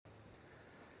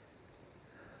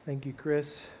Thank you, Chris,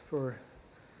 for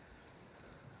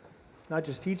not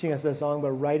just teaching us that song,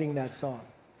 but writing that song.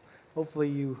 Hopefully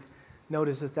you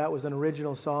noticed that that was an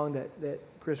original song that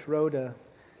Chris wrote a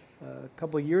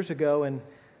couple of years ago, and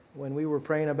when we were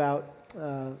praying about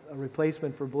a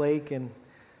replacement for Blake and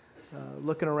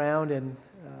looking around, and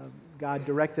God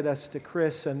directed us to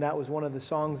Chris, and that was one of the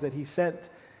songs that he sent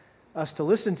us to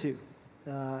listen to.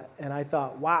 And I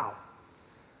thought, wow,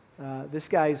 this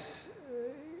guy's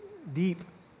deep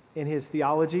in his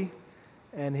theology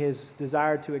and his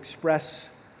desire to express,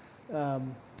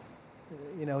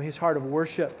 his heart of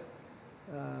worship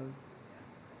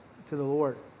to the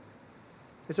Lord.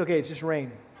 It's okay. It's just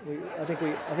rain. I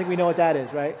think we know what that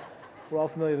is, right? We're all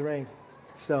familiar with rain.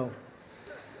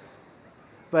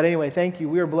 But anyway, thank you.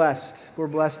 We are blessed. We're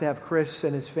blessed to have Chris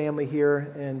and his family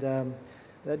here, and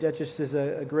that just is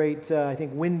a great,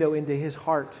 window into his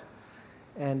heart.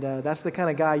 And that's the kind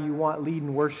of guy you want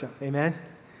leading worship. Amen?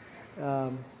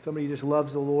 Somebody who just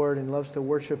loves the Lord and loves to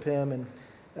worship Him, and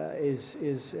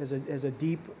has a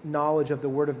deep knowledge of the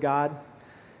Word of God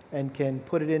and can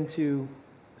put it into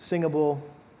singable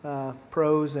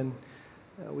prose. And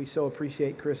we so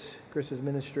appreciate Chris's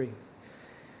ministry.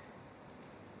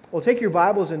 Well, take your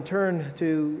Bibles and turn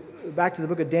back to the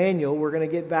book of Daniel. We're going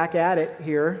to get back at it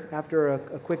here after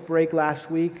a quick break last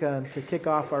week to kick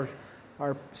off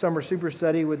our summer super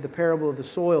study with the parable of the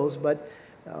soils. But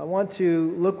I want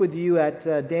to look with you at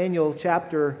Daniel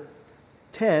chapter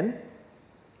 10.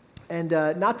 And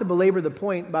not to belabor the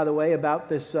point, by the way, about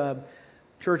this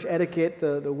church etiquette,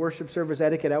 the worship service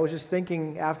etiquette. I was just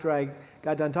thinking after I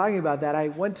got done talking about that, I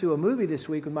went to a movie this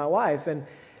week with my wife, and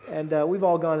we've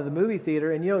all gone to the movie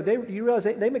theater, and you realize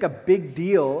they make a big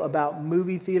deal about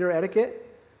movie theater etiquette.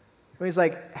 I mean, it's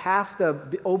like half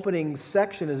the opening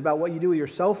section is about what you do with your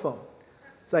cell phone.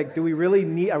 It's like, are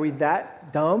we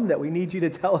that dumb that we need you to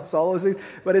tell us all those things?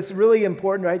 But it's really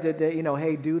important, right, that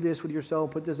hey, do this with your cell phone,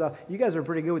 put this up. You guys are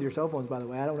pretty good with your cell phones, by the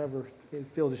way. I don't ever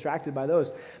feel distracted by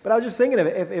those. But I was just thinking of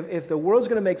it, if the world's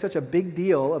going to make such a big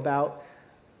deal about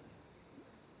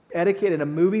etiquette in a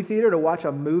movie theater to watch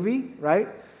a movie, right?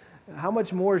 How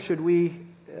much more should we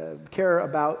care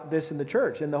about this in the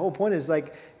church? And the whole point is,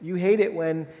 like, you hate it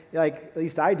when, like, at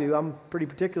least I do. I'm pretty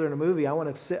particular in a movie. I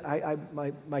want to sit.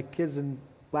 My kids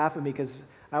laugh at me because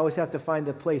I always have to find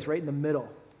the place right in the middle,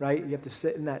 right? You have to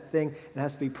sit in that thing. It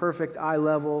has to be perfect, eye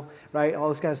level, right? All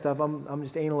this kind of stuff. I'm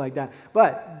just anal like that.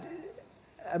 But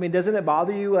I mean, doesn't it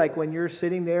bother you, like, when you're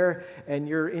sitting there and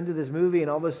you're into this movie and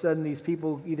all of a sudden these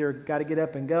people either got to get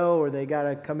up and go or they got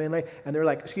to come in late and they're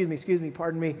like, excuse me,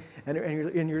 pardon me, and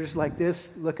you're just like this,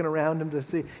 looking around them to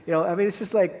see, it's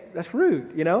just like, that's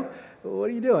rude, What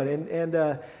are you doing?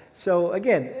 And so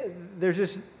again, there's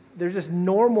just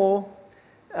normal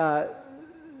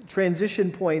transition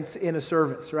points in a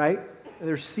service, right?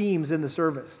 There's seams in the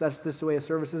service. That's just the way a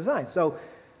service is designed. So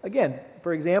again,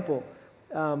 for example,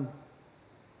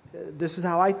 this is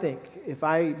how I think. If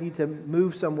I need to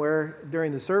move somewhere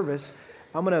during the service,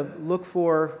 I'm going to look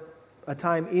for a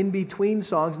time in between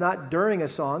songs, not during a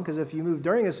song, because if you move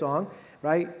during a song,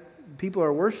 right, people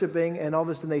are worshiping and all of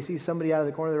a sudden they see somebody out of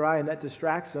the corner of their eye and that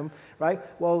distracts them, right?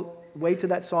 Well, wait till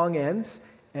that song ends,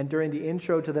 and during the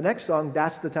intro to the next song,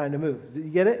 that's the time to move. You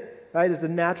get it? Right? It's a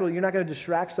natural, you're not going to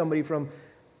distract somebody from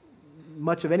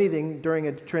much of anything during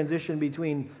a transition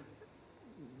between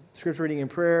scripture reading and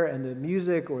prayer and the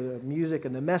music, or the music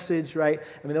and the message, right?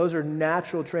 I mean, those are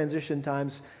natural transition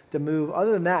times to move.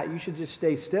 Other than that, you should just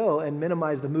stay still and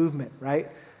minimize the movement,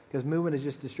 right? Because movement is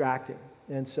just distracting.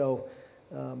 And so,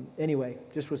 anyway,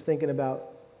 just was thinking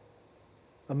about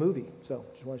a movie. So,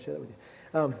 just want to share that with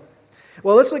you.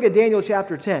 Well, let's look at Daniel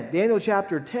chapter 10. Daniel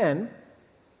chapter 10.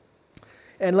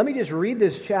 And let me just read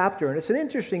this chapter. And it's an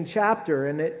interesting chapter,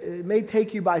 and it may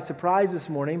take you by surprise this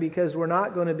morning because we're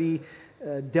not going to be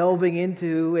delving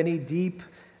into any deep,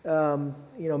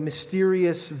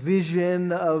 mysterious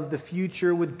vision of the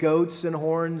future with goats and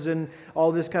horns and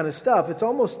all this kind of stuff. It's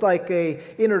almost like an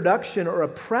introduction or a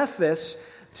preface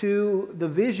to the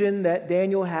vision that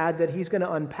Daniel had that he's going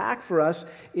to unpack for us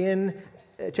in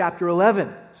chapter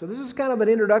 11. So this is kind of an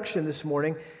introduction this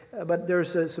morning, but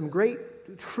there's some great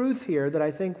truth here that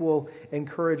I think will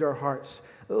encourage our hearts.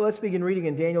 Let's begin reading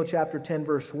in Daniel chapter 10,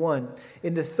 verse 1.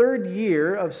 In the 3rd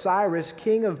year of Cyrus,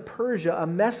 king of Persia, a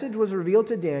message was revealed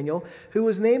to Daniel, who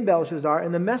was named Belshazzar,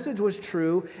 and the message was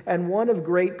true and one of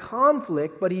great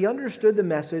conflict, but he understood the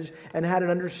message and had an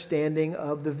understanding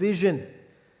of the vision.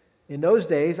 In those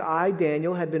days, I,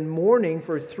 Daniel, had been mourning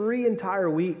for 3 entire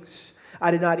weeks.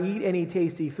 I did not eat any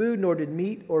tasty food, nor did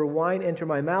meat or wine enter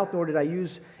my mouth, nor did I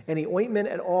use any ointment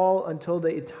at all until the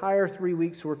entire 3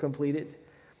 weeks were completed.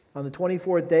 On the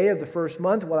 24th day of the first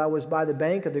month, while I was by the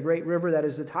bank of the great river that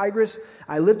is the Tigris,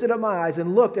 I lifted up my eyes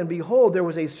and looked, and behold, there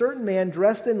was a certain man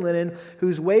dressed in linen,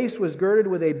 whose waist was girded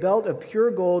with a belt of pure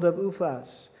gold of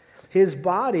Uphaz. His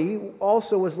body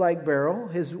also was like beryl.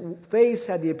 His face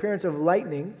had the appearance of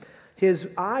lightning. His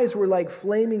eyes were like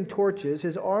flaming torches.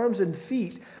 His arms and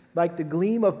feet like the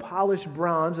gleam of polished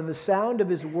bronze, and the sound of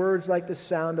his words like the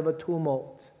sound of a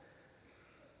tumult.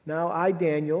 Now I,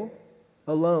 Daniel,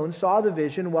 alone saw the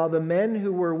vision, while the men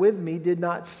who were with me did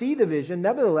not see the vision.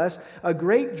 Nevertheless, a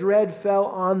great dread fell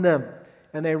on them,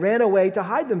 and they ran away to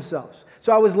hide themselves.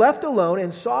 So I was left alone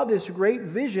and saw this great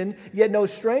vision, yet no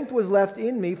strength was left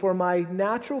in me, for my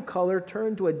natural color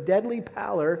turned to a deadly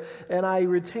pallor, and I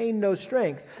retained no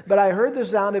strength. But I heard the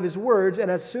sound of his words, and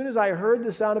as soon as I heard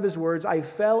the sound of his words, I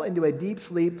fell into a deep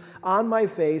sleep on my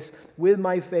face, with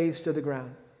my face to the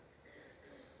ground.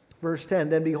 Verse 10,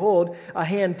 then behold, a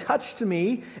hand touched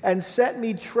me and set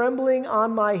me trembling on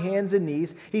my hands and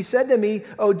knees. He said to me,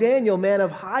 O Daniel, man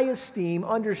of high esteem,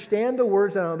 understand the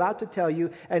words that I'm about to tell you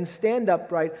and stand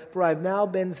upright, for I have now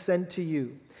been sent to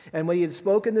you. And when he had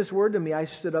spoken this word to me, I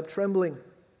stood up trembling.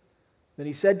 Then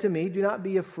he said to me, do not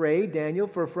be afraid, Daniel,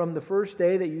 for from the first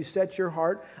day that you set your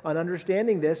heart on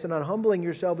understanding this and on humbling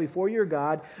yourself before your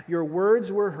God, your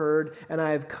words were heard, and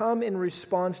I have come in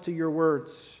response to your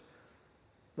words.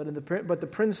 But the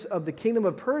prince of the kingdom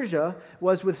of Persia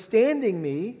was withstanding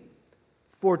me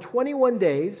for 21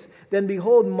 days. Then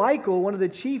behold, Michael, one of the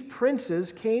chief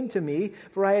princes, came to me,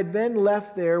 for I had been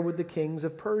left there with the kings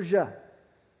of Persia.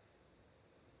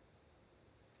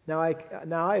 Now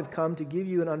I have come to give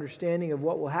you an understanding of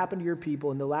what will happen to your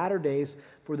people in the latter days,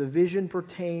 for the vision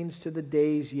pertains to the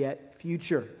days yet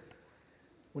future.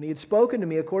 When he had spoken to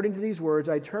me according to these words,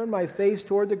 I turned my face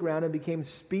toward the ground and became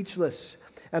speechless.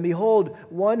 And behold,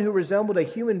 one who resembled a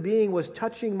human being was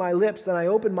touching my lips. Then I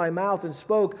opened my mouth and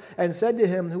spoke and said to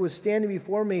him who was standing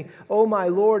before me, O my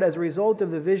Lord, as a result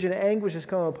of the vision, anguish has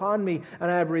come upon me,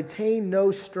 and I have retained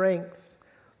no strength.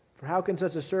 For how can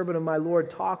such a servant of my Lord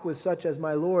talk with such as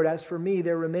my Lord? As for me,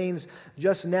 there remains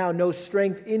just now no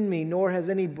strength in me, nor has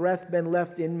any breath been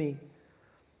left in me.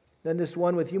 Then this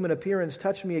one with human appearance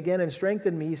touched me again and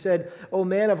strengthened me. He said, O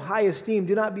man of high esteem,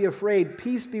 do not be afraid.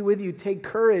 Peace be with you. Take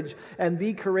courage and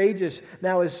be courageous.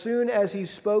 Now as soon as he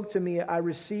spoke to me, I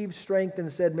received strength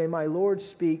and said, May my Lord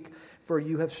speak, for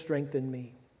you have strengthened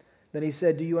me. Then he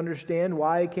said, Do you understand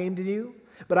why I came to you?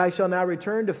 But I shall now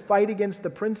return to fight against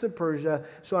the prince of Persia.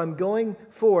 So I'm going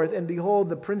forth, and behold,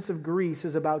 the prince of Greece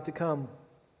is about to come.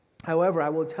 However, I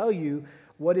will tell you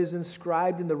what is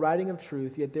inscribed in the writing of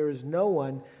truth, yet there is no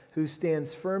one who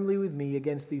stands firmly with me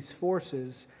against these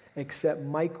forces except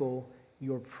Michael,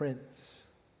 your prince.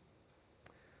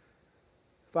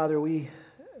 Father, we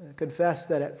confess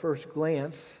that at first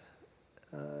glance,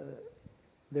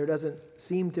 there doesn't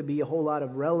seem to be a whole lot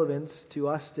of relevance to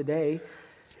us today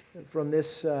from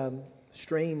this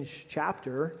strange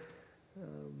chapter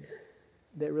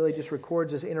that really just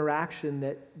records this interaction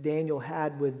that Daniel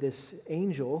had with this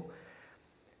angel.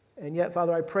 And yet,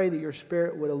 Father, I pray that your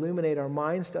Spirit would illuminate our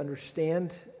minds to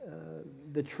understand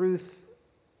the truth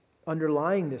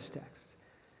underlying this text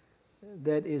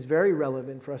that is very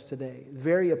relevant for us today,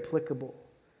 very applicable,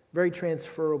 very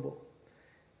transferable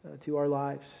to our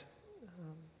lives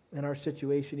and our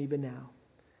situation even now.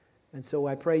 And so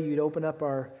I pray you'd open up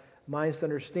our minds to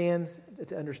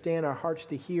understand, our hearts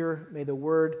to hear. May the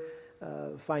Word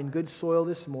find good soil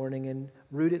this morning and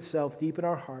root itself deep in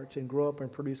our hearts and grow up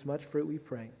and produce much fruit, we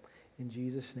pray. In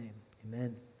Jesus' name,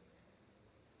 amen.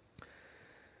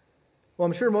 Well,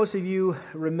 I'm sure most of you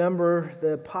remember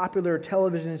the popular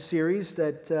television series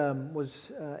that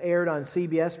was aired on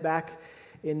CBS back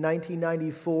in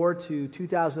 1994 to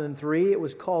 2003. It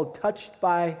was called Touched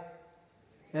by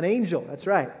an Angel. That's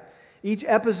right. Each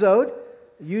episode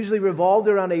usually revolved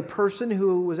around a person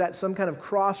who was at some kind of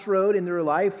crossroad in their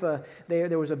life.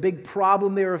 There was a big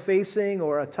problem they were facing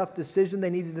or a tough decision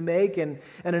they needed to make, and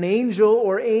an angel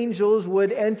or angels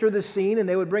would enter the scene, and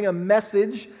they would bring a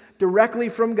message directly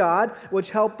from God which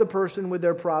helped the person with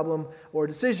their problem or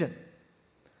decision.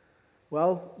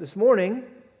 Well, this morning,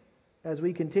 as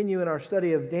we continue in our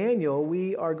study of Daniel,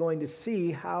 we are going to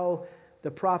see how the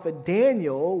prophet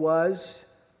Daniel was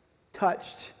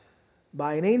touched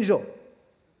by an angel.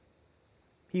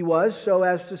 He was, so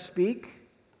as to speak,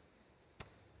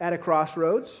 at a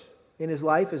crossroads in his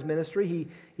life, his ministry.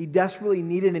 He desperately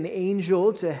needed an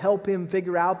angel to help him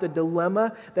figure out the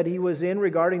dilemma that he was in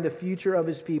regarding the future of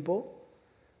his people.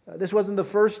 This wasn't the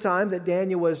first time that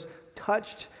Daniel was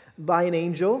touched by an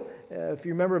angel. If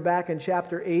you remember back in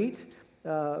chapter 8,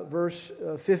 verse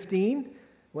 15,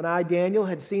 When I, Daniel,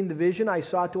 had seen the vision, I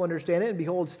sought to understand it, and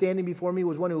behold, standing before me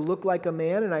was one who looked like a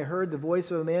man, and I heard the voice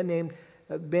of a man named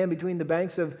between the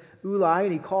banks of Ulai,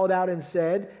 and he called out and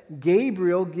said,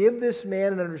 Gabriel, give this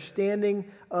man an understanding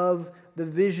of the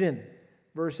vision.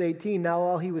 Verse 18, now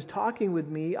while he was talking with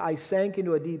me, I sank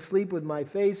into a deep sleep with my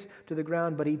face to the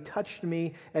ground, but he touched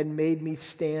me and made me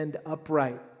stand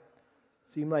upright.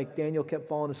 Seemed like Daniel kept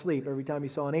falling asleep every time he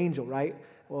saw an angel, right?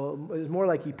 Well, it was more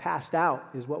like he passed out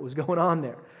is what was going on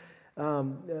there.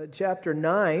 Chapter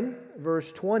 9,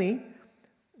 verse 20,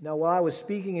 now while I was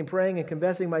speaking and praying and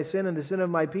confessing my sin and the sin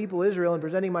of my people Israel and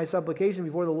presenting my supplication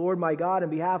before the Lord my God on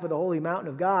behalf of the holy mountain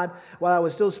of God, while I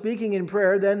was still speaking in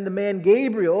prayer, then the man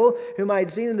Gabriel, whom I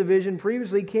had seen in the vision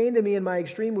previously, came to me in my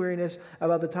extreme weariness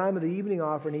about the time of the evening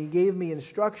offering. He gave me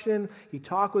instruction. He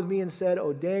talked with me and said,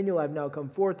 O Daniel, I have now come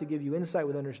forth to give you insight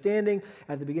with understanding.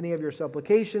 At the beginning of your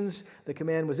supplications, the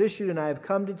command was issued, and I have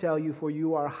come to tell you, for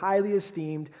you are highly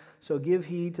esteemed. So give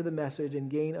heed to the message and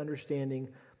gain understanding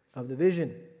of the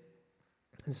vision.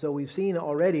 And so we've seen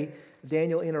already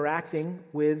Daniel interacting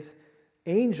with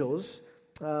angels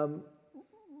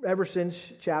ever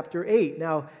since chapter 8.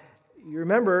 Now, you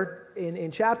remember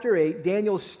in chapter 8,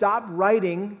 Daniel stopped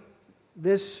writing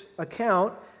this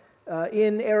account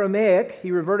in Aramaic.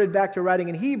 He reverted back to writing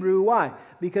in Hebrew. Why?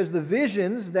 Because the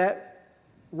visions that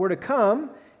were to come,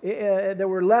 that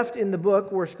were left in the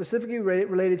book, were specifically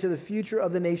related to the future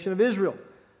of the nation of Israel,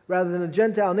 rather than the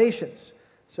Gentile nations.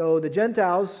 So the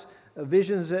Gentiles,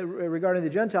 visions regarding the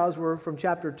Gentiles were from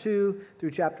chapter 2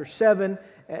 through chapter 7,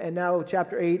 and now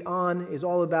chapter 8 on is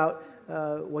all about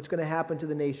what's going to happen to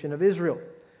the nation of Israel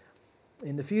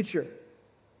in the future.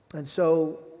 And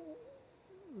so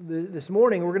this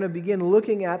morning we're going to begin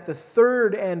looking at the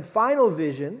third and final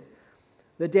vision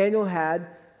that Daniel had,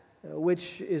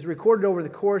 which is recorded over the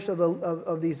course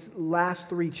of these last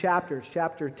three chapters,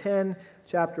 chapter 10,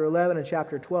 chapter 11, and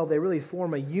chapter 12. They really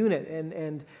form a unit,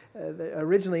 and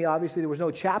originally, obviously, there was no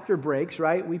chapter breaks,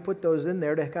 right? We put those in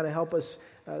there to kind of help us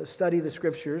study the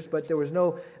Scriptures, but there was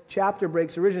no chapter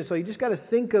breaks originally, so you just got to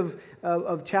think of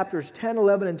chapters 10,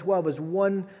 11, and 12 as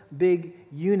one big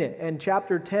unit, and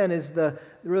chapter 10 is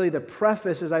really the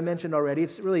preface, as I mentioned already.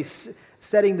 It's really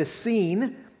setting the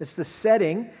scene. It's the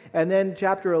setting, and then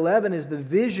chapter 11 is the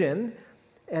vision,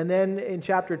 and then in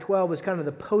chapter 12 is kind of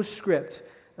the postscript,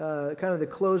 kind of the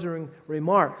closing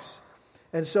remarks.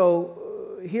 And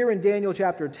so here in Daniel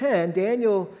chapter 10,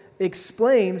 Daniel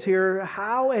explains here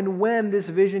how and when this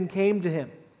vision came to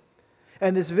him.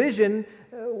 And this vision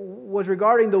was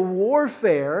regarding the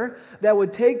warfare that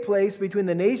would take place between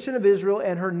the nation of Israel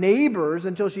and her neighbors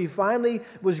until she finally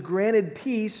was granted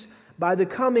peace by the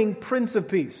coming Prince of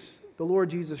Peace, the Lord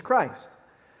Jesus Christ.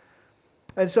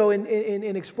 And so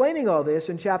in explaining all this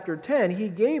in chapter 10, he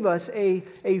gave us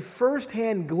a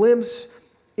first-hand glimpse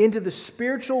into the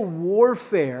spiritual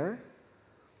warfare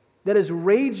that is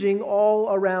raging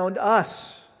all around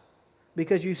us.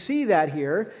 Because you see that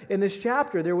here in this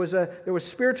chapter. There was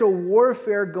spiritual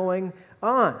warfare going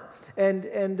on.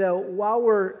 And while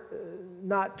we're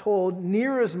not told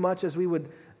near as much as we would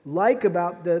like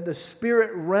about the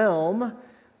spirit realm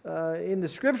in the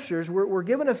Scriptures, we're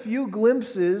given a few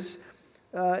glimpses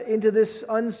into this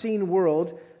unseen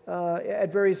world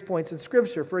at various points in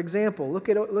Scripture. For example, look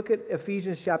at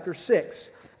Ephesians chapter 6.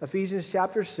 Ephesians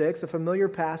chapter 6, a familiar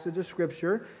passage of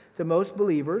Scripture to most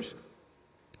believers.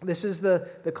 This is the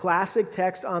classic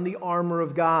text on the armor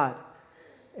of God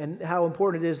and how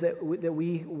important it is that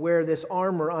we wear this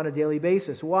armor on a daily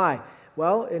basis. Why?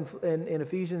 Well, in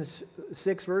Ephesians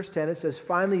 6, verse 10, it says,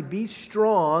 "Finally, be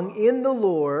strong in the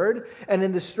Lord and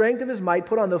in the strength of His might.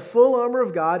 Put on the full armor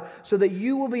of God so that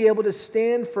you will be able to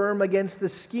stand firm against the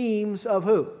schemes of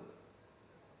who?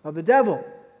 Of the devil."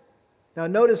 Now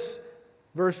notice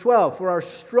verse 12, "For our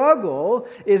struggle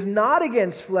is not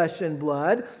against flesh and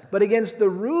blood, but against the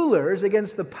rulers,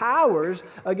 against the powers,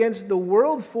 against the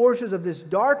world forces of this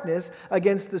darkness,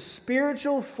 against the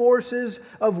spiritual forces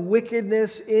of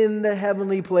wickedness in the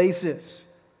heavenly places."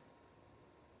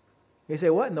 You say,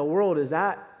 what in the world is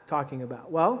that talking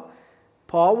about? Well,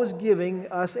 Paul was giving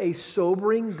us a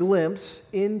sobering glimpse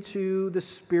into the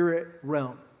spirit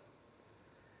realm.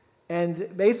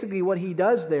 And basically what he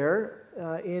does there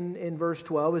in verse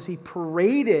 12 is he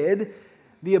paraded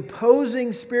the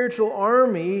opposing spiritual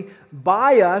army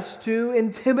by us to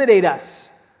intimidate us.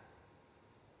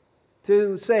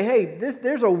 To say, hey,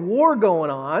 there's a war going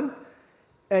on,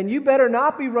 and you better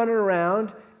not be running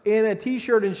around in a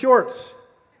t-shirt and shorts.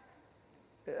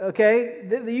 Okay?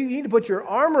 You need to put your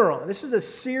armor on. This is a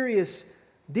serious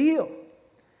deal.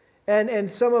 And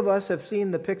some of us have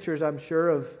seen the pictures, I'm sure,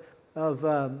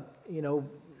 of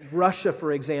Russia,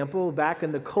 for example, back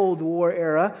in the Cold War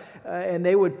era, and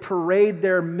they would parade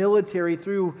their military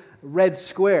through Red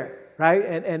Square, right?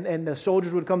 And the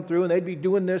soldiers would come through, and they'd be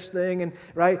doing this thing, and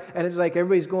right? And it's like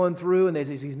everybody's going through, and there's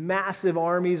these massive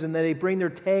armies, and then they bring their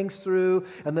tanks through,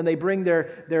 and then they bring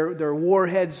their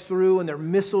warheads through, and their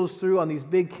missiles through on these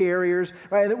big carriers,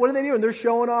 right? And what are they doing? They're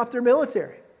showing off their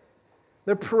military.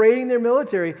 They're parading their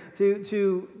military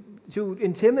to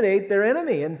intimidate their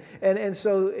enemy. And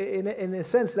so in a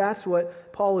sense, that's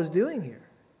what Paul is doing here.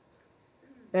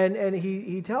 And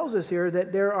he tells us here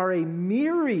that there are a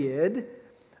myriad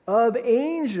of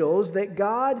angels that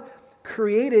God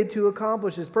created to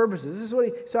accomplish His purposes. This is what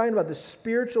he's talking about, the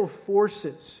spiritual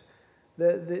forces,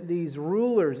 these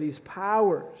rulers, these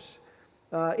powers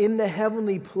in the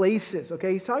heavenly places.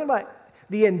 Okay, he's talking about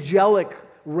the angelic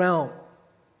realm.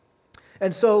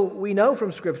 And so we know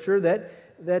from Scripture that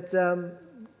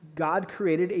God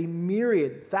created a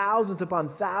myriad, thousands upon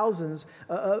thousands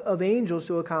of angels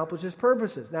to accomplish His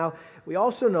purposes. Now, we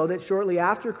also know that shortly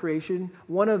after creation,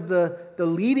 one of the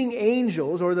leading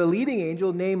angels, or the leading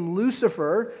angel named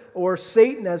Lucifer, or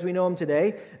Satan as we know him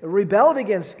today, rebelled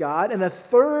against God, and a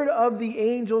third of the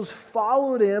angels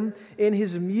followed him in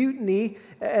his mutiny,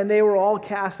 and they were all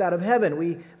cast out of heaven.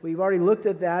 We've already looked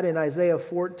at that in Isaiah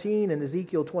 14 and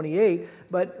Ezekiel 28,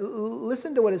 but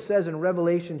listen to what it says in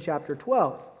Revelation chapter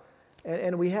 12.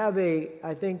 And we have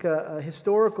I think a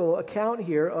historical account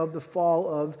here of the fall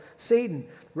of Satan.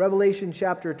 Revelation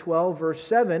chapter 12, verse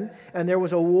 7, and there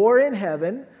was a war in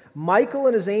heaven, Michael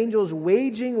and his angels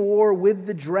waging war with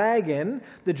the dragon.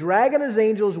 The dragon and his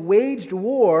angels waged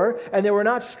war, and they were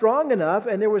not strong enough,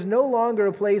 and there was no longer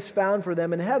a place found for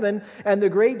them in heaven. And the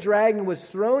great dragon was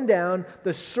thrown down,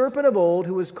 the serpent of old,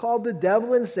 who was called the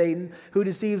devil and Satan, who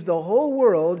deceives the whole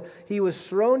world. He was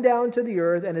thrown down to the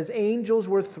earth, and his angels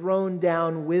were thrown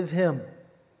down with him.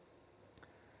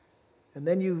 And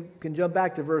then you can jump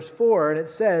back to verse 4, and it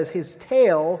says, his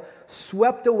tail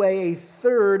swept away a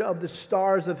third of the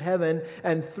stars of heaven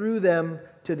and threw them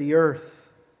to the earth.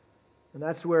 And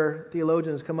that's where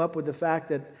theologians come up with the fact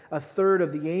that a third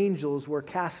of the angels were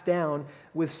cast down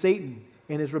with Satan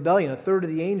in his rebellion. A third of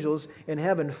the angels in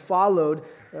heaven followed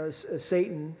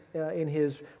Satan in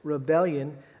his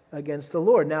rebellion against the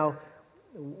Lord. Now,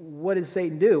 what did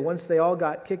Satan do? Once they all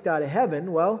got kicked out of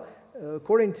heaven, well,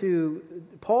 according to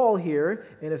Paul here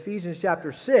in Ephesians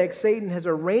chapter 6, Satan has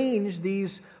arranged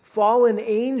these fallen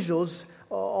angels,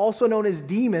 also known as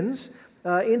demons,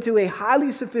 into a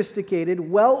highly sophisticated,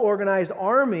 well-organized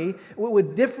army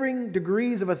with differing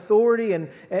degrees of authority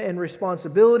and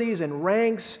responsibilities and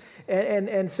ranks.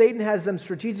 And Satan has them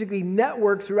strategically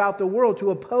networked throughout the world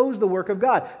to oppose the work of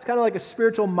God. It's kind of like a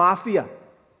spiritual mafia.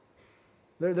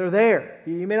 They're there.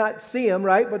 You may not see them,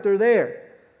 right? But they're there.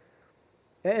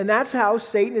 And that's how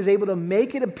Satan is able to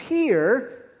make it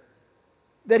appear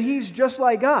that he's just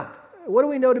like God. What do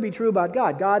we know to be true about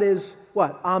God? God is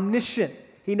what? Omniscient.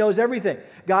 He knows everything.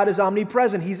 God is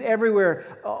omnipresent. He's everywhere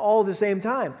all at the same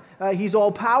time. He's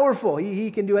all-powerful. He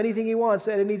can do anything he wants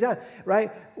at any time,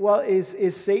 right? Well,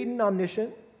 is Satan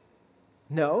omniscient?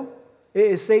 No.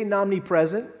 Is Satan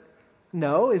omnipresent?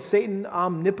 No. Is Satan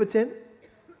omnipotent?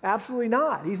 Absolutely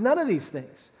not. He's none of these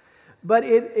things. But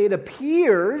it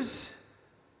appears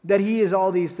that he is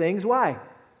all these things. Why?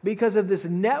 Because of this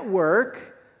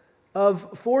network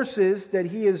of forces that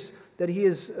he is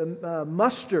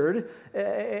mustered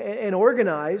and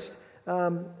organized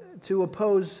to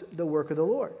oppose the work of the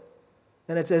Lord.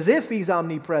 And it's as if he's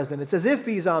omnipresent. It's as if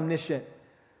he's omniscient,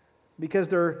 because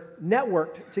they're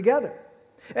networked together.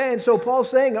 And so Paul's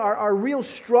saying our real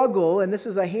struggle, and this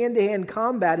is a hand-to-hand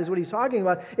combat, is what he's talking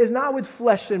about, is not with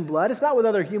flesh and blood. It's not with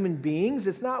other human beings.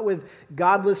 It's not with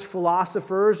godless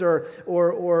philosophers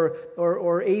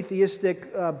or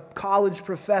atheistic college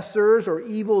professors or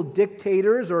evil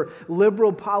dictators or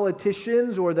liberal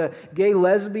politicians or the gay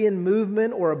lesbian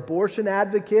movement or abortion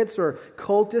advocates or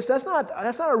cultists. That's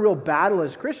not a real battle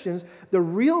as Christians. The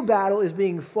real battle is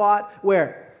being fought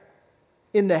where?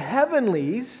 In the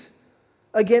heavenlies,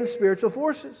 against spiritual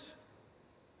forces.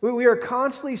 We are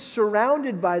constantly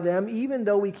surrounded by them, even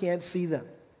though we can't see them.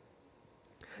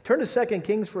 Turn to 2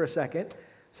 Kings for a second.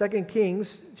 2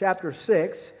 Kings chapter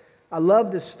 6. I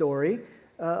love this story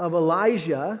of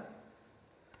Elijah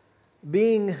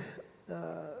being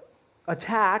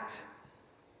attacked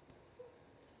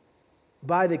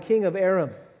by the king of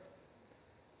Aram.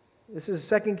 This is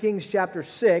 2 Kings chapter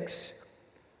 6,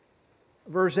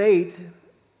 verse 8.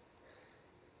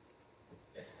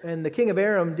 And the king of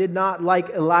Aram did not like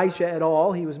Elisha at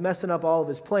all. He was messing up all of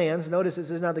his plans. Notice it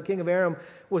says, now the king of Aram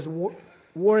was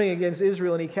warring against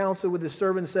Israel, and he counseled with his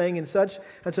servants, saying, in such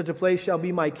and such a place shall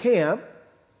be my camp.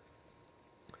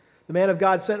 The man of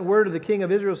God sent word to the king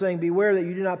of Israel saying, beware that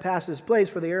you do not pass this place,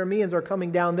 for the Arameans are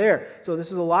coming down there. So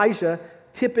this is Elisha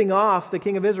tipping off the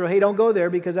king of Israel, hey, don't go there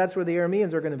because that's where the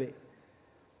Arameans are going to be.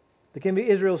 The king of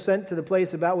Israel sent to the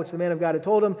place about which the man of God had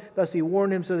told him. Thus he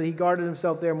warned him so that he guarded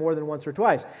himself there more than once or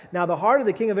twice. Now the heart of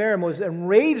the king of Aram was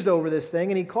enraged over this thing,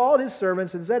 and he called his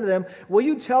servants and said to them, will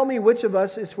you tell me which of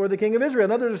us is for the king of Israel?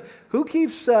 In other words, who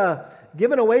keeps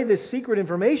giving away this secret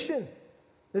information?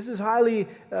 This is highly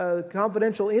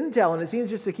confidential intel, and it seems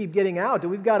just to keep getting out. Do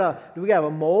we have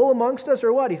a mole amongst us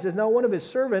or what? He says, no, one of his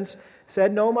servants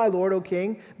said, no, my lord, O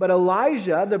king, but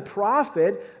Elijah, the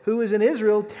prophet who is in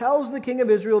Israel, tells the king of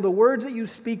Israel the words that you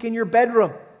speak in your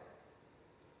bedroom.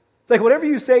 It's like whatever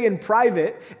you say in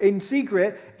private, in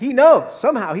secret, he knows.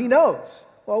 Somehow he knows.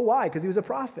 Well, why? Because he was a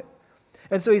prophet.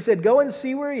 And so he said, go and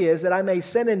see where he is, that I may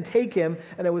send and take him.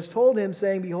 And it was told him,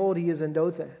 saying, behold, he is in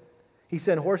Dothan. He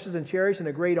sent horses and chariots and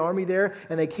a great army there,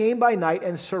 and they came by night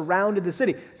and surrounded the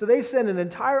city. So they sent an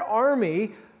entire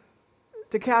army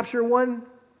to capture one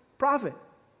prophet.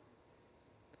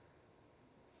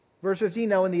 Verse 15,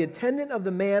 now when the attendant of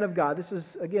the man of God, this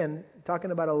is, again,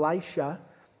 talking about Elisha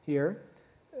here,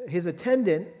 his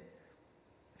attendant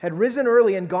had risen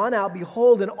early and gone out.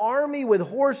 Behold, an army with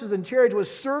horses and chariots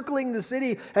was circling the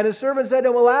city, and his servant said to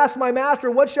him, alas, my master,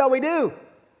 what shall we do?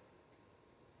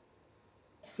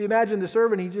 So you imagine the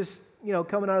servant, he's just,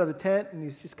 coming out of the tent, and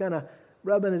he's just kind of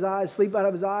rubbing his eyes, sleep out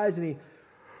of his eyes, and he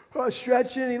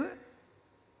stretching.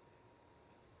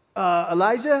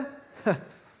 Elijah,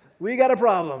 we got a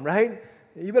problem, right?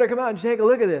 You better come out and take a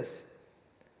look at this.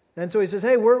 And so he says,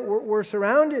 hey, we're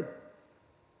surrounded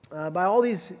by all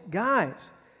these guys.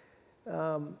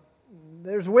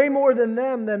 There's way more than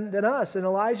them than us. And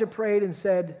Elijah prayed and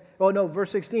said, verse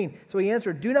 16. So he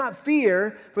answered, do not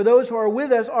fear, for those who are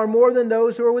with us are more than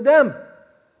those who are with them.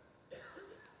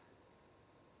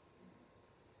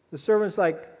 The servant's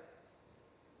like,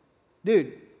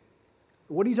 dude,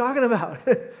 what are you talking about?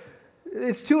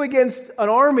 It's two against an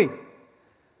army.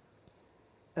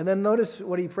 And then notice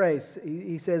what he prays.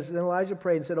 He says, then Elijah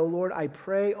prayed and said, O Lord, I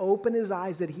pray, open his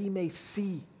eyes that he may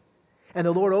see. And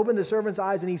the Lord opened the servant's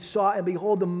eyes, and he saw, and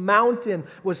behold, the mountain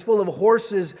was full of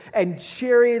horses and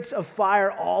chariots of fire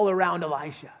all around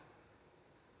Elisha.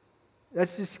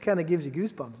 That just kind of gives you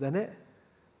goosebumps, doesn't it?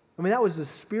 I mean, that was the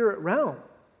spirit realm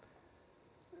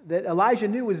that Elijah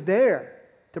knew was there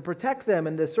to protect them,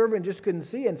 and the servant just couldn't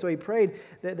see. And so he prayed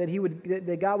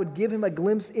that God would give him a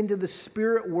glimpse into the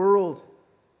spirit world.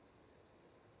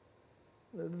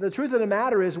 The truth of the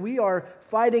matter is, we are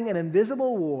fighting an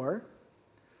invisible war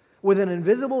with an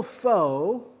invisible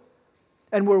foe,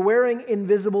 and we're wearing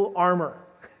invisible armor.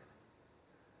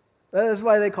 That's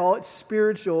why they call it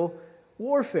spiritual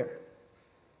warfare.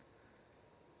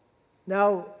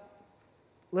 Now,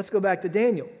 let's go back to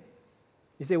Daniel.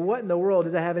 You say, what in the world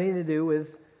does that have anything to do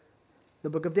with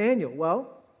the book of Daniel?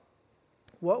 Well,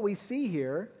 what we see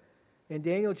here in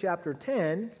Daniel chapter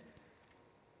 10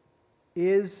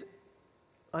 is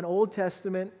an Old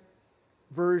Testament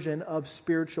version of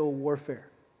spiritual warfare.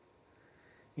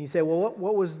 And you say, well,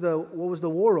 what was the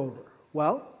war over?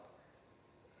 Well,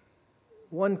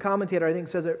 one commentator, I think,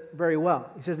 says it very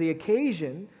well. He says the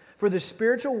occasion for the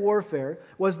spiritual warfare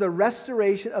was the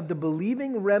restoration of the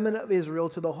believing remnant of Israel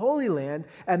to the Holy Land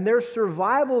and their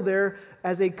survival there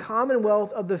as a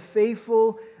commonwealth of the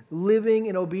faithful living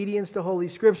in obedience to Holy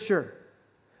Scripture.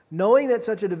 Knowing that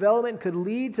such a development could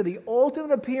lead to the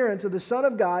ultimate appearance of the Son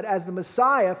of God as the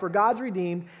Messiah for God's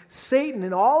redeemed, Satan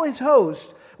and all his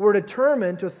host were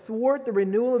determined to thwart the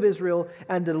renewal of Israel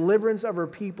and the deliverance of her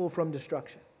people from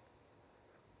destruction.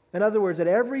 In other words, at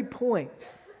every point,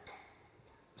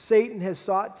 Satan has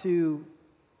sought to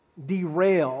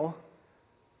derail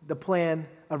the plan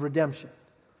of redemption.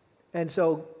 And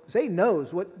so Satan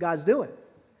knows what God's doing.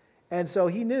 And so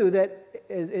he knew that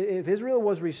if Israel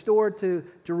was restored to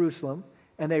Jerusalem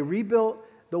and they rebuilt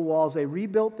the walls, they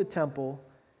rebuilt the temple,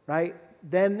 right,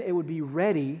 then it would be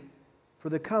ready for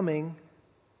the coming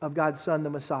of God's Son, the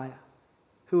Messiah,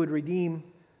 who would redeem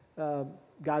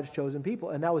God's chosen people.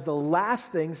 And that was the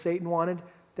last thing Satan wanted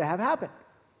to have happen.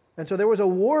 And so there was a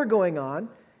war going on,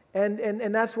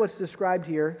 and that's what's described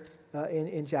here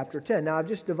in chapter 10. Now, I've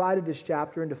just divided this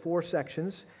chapter into 4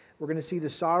 sections. We're going to see the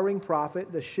sorrowing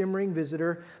prophet, the shimmering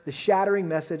visitor, the shattering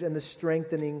message, and the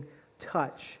strengthening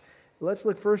touch. Let's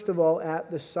look first of all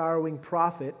at the sorrowing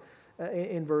prophet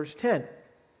in verse 10.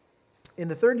 In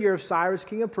the 3rd year of Cyrus,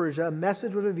 king of Persia, a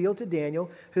message was revealed to Daniel,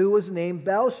 who was named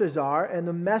Belshazzar, and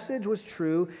the message was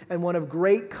true and one of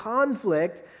great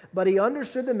conflict, but he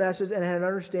understood the message and had an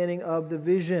understanding of the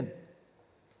vision.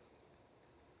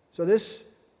 So this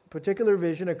particular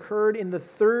vision occurred in the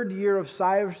 3rd year of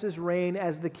Cyrus's reign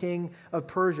as the king of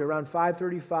Persia, around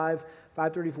 535,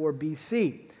 534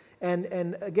 BC.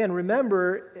 And again,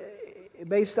 remember,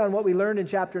 based on what we learned in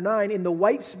chapter 9, in the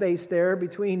white space there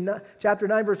between chapter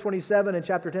 9, verse 27 and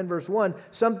chapter 10, verse 1,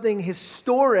 something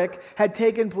historic had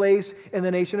taken place in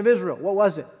the nation of Israel. What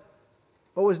was it?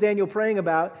 What was Daniel praying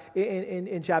about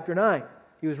in chapter 9?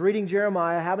 He was reading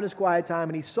Jeremiah, having his quiet time,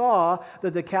 and he saw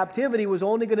that the captivity was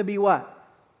only going to be what?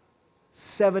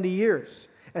 70 years.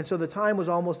 And so the time was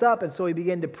almost up, and so he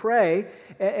began to pray.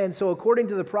 And so according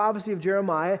to the prophecy of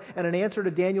Jeremiah and an answer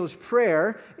to Daniel's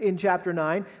prayer in chapter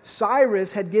 9,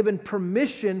 Cyrus had given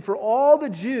permission for all the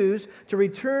Jews to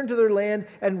return to their land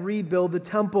and rebuild the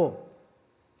temple.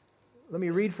 Let me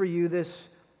read for you this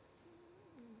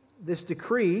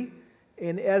decree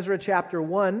in Ezra chapter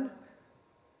 1.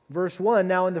 Verse 1,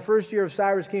 now in the 1st year of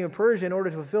Cyrus, king of Persia, in order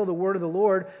to fulfill the word of the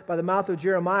Lord by the mouth of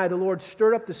Jeremiah, the Lord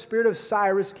stirred up the spirit of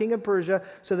Cyrus, king of Persia,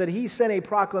 so that he sent a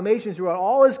proclamation throughout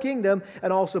all his kingdom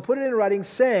and also put it in writing,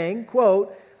 saying,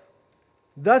 quote,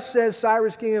 thus says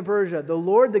Cyrus, king of Persia, the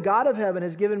Lord, the God of heaven,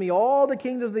 has given me all the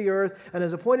kingdoms of the earth and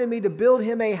has appointed me to build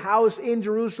him a house in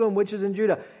Jerusalem, which is in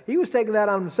Judah. He was taking that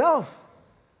on himself.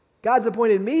 God's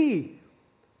appointed me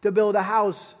to build a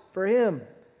house for him.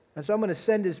 And so I'm going to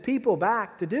send his people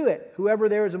back to do it. Whoever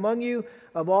there is among you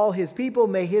of all his people,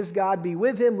 may his God be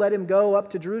with him. Let him go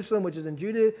up to Jerusalem, which is in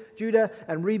Judah,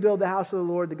 and rebuild the house of the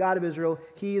Lord, the God of Israel.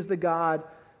 He is the God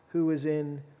who is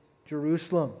in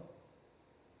Jerusalem.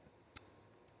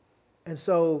 And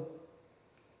so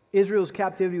Israel's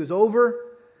captivity was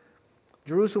over.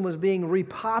 Jerusalem was being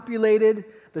repopulated.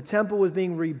 The temple was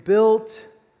being rebuilt.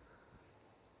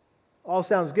 All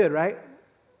sounds good, right?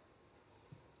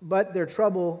 But their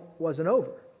trouble wasn't over.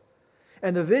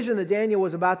 And the vision that Daniel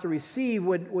was about to receive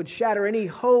would shatter any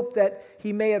hope that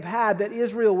he may have had that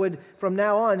Israel would, from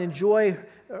now on, enjoy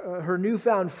her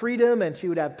newfound freedom and she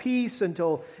would have peace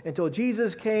until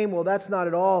Jesus came. Well, that's not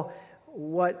at all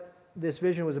what this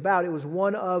vision was about. It was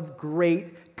one of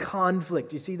great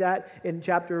conflict. You see that in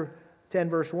chapter 10,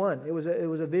 verse 1. It was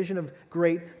a vision of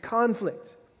great conflict.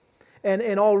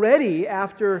 And already,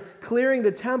 after clearing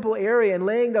the temple area and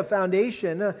laying the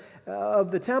foundation of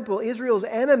the temple, Israel's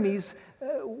enemies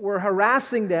were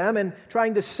harassing them and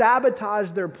trying to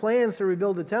sabotage their plans to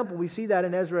rebuild the temple. We see that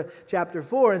in Ezra chapter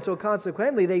 4. And so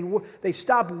consequently, they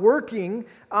stopped working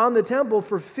on the temple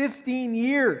for 15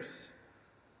 years.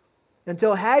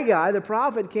 Until Haggai, the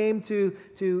prophet, came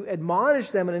to admonish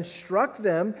them and instruct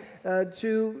them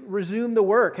to resume the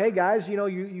work. Hey guys,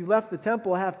 you left the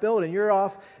temple half built and you're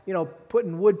off,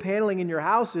 putting wood paneling in your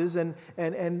houses and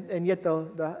yet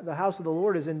the house of the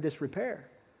Lord is in disrepair.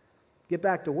 Get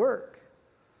back to work.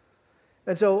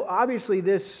 And so obviously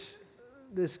this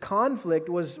conflict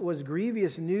was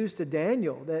grievous news to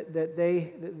Daniel that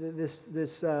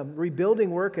this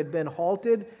rebuilding work had been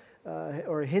halted.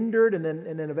 Or hindered and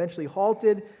then eventually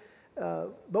halted.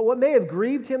 But what may have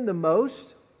grieved him the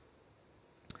most,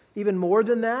 even more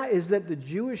than that, is that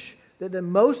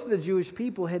most of the Jewish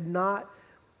people had not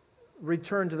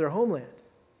returned to their homeland.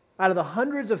 Out of the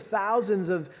hundreds of thousands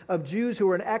of Jews who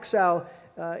were in exile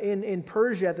in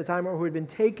Persia at the time, or who had been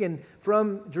taken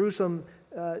from Jerusalem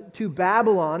to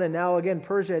Babylon, and now again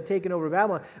Persia had taken over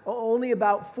Babylon, only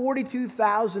about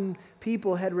 42,000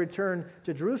 people had returned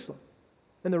to Jerusalem.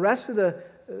 And the rest of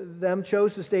them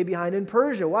chose to stay behind in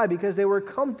Persia. Why? Because they were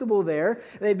comfortable there.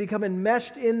 And they'd become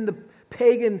enmeshed in the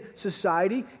pagan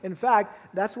society. In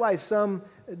fact, that's why some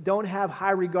don't have high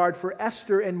regard for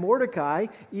Esther and Mordecai,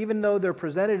 even though they're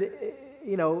presented,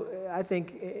 I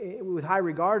think, with high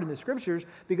regard in the Scriptures,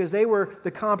 because they were the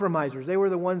compromisers. They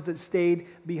were the ones that stayed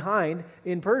behind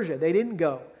in Persia. They didn't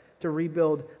go to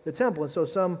rebuild the temple. And so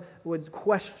some would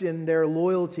question their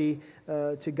loyalty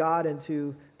to God and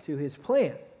to his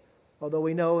plan. Although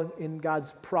we know in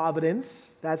God's providence,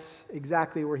 that's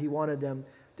exactly where he wanted them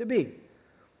to be.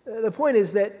 The point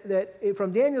is that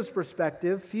from Daniel's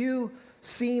perspective, few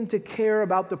seemed to care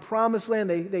about the promised land.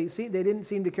 They didn't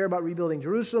seem to care about rebuilding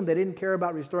Jerusalem. They didn't care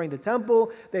about restoring the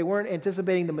temple. They weren't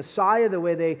anticipating the Messiah the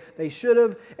way they should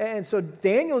have. And so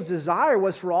Daniel's desire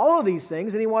was for all of these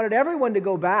things, and he wanted everyone to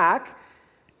go back.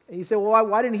 And you say, well,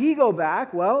 why didn't he go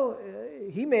back? Well,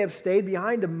 he may have stayed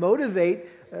behind to motivate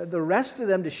the rest of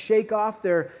them to shake off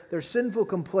their sinful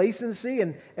complacency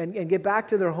and get back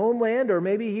to their homeland, or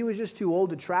maybe he was just too old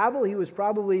to travel. He was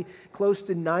probably close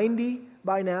to 90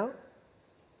 by now.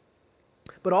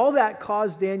 But all that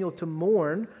caused Daniel to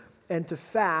mourn and to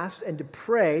fast and to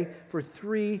pray for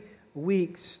 3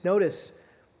 weeks. Notice,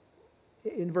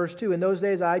 In verse 2, in those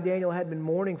days I, Daniel, had been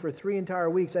mourning for 3 entire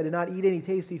weeks. I did not eat any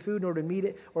tasty food, nor did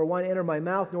meat or wine enter my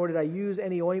mouth, nor did I use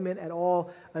any ointment at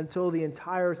all until the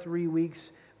entire 3 weeks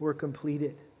were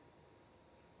completed.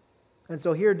 And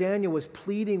so here Daniel was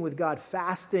pleading with God,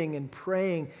 fasting and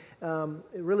praying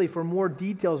really for more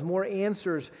details, more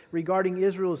answers regarding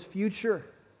Israel's future.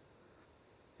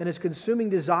 And his consuming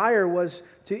desire was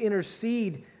to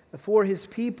intercede for his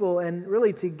people and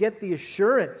really to get the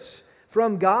assurance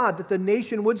from God that the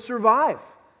nation would survive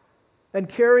and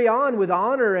carry on with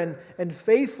honor and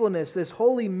faithfulness, this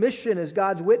holy mission as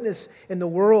God's witness in the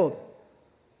world.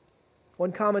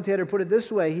 One commentator put it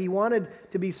this way: Daniel wanted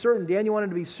to be certain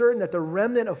that the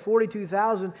remnant of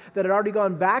 42,000 that had already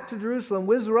gone back to Jerusalem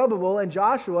with Zerubbabel and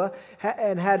Joshua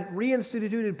and had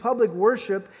reinstituted public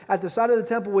worship at the side of the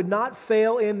temple would not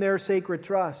fail in their sacred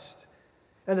trust,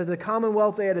 and that the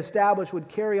commonwealth they had established would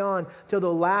carry on till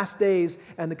the last days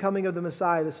and the coming of the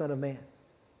Messiah, the Son of Man.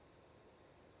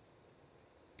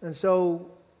 And so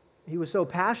he was so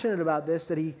passionate about this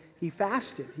that he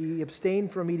fasted. He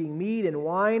abstained from eating meat and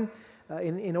wine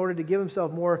in order to give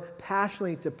himself more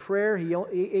passionately to prayer. He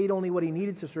ate only what he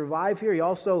needed to survive here. He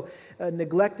also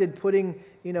neglected putting,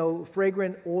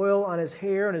 fragrant oil on his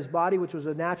hair and his body, which was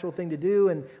a natural thing to do,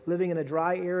 and living in a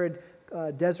dry, arid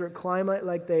desert climate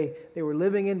like they were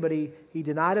living in, but he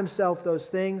denied himself those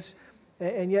things.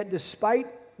 And yet, despite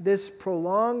this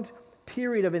prolonged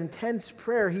period of intense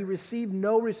prayer, he received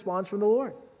no response from the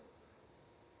Lord.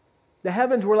 The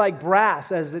heavens were like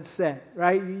brass, as it said,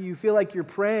 right? You feel like you're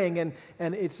praying and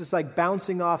it's just like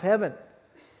bouncing off heaven.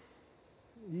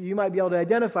 You might be able to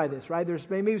identify this, right? There's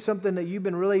maybe something that you've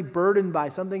been really burdened by,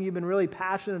 something you've been really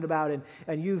passionate about,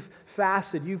 and you've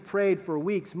fasted, you've prayed for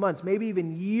weeks, months, maybe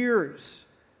even years.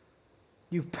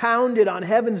 You've pounded on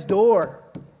heaven's door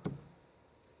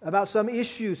about some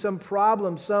issue, some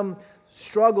problem, some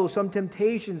struggle, some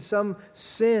temptation, some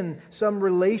sin, some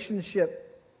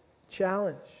relationship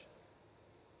challenge.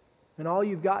 And all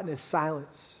you've gotten is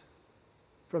silence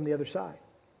from the other side.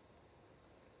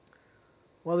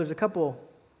 Well, there's a couple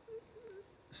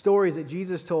stories that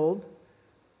Jesus told.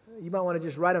 You might want to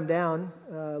just write them down.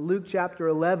 Luke chapter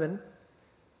 11,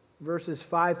 verses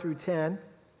 5 through 10.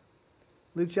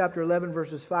 Luke chapter 11,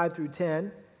 verses 5 through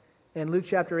 10. And Luke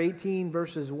chapter 18,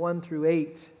 verses 1 through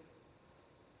 8.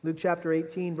 Luke chapter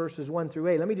 18, verses 1 through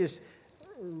 8. Let me just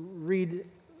read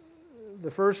the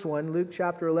first one, Luke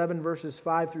chapter 11, verses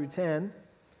 5 through 10.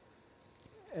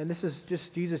 And this is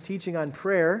just Jesus teaching on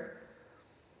prayer.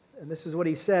 And this is what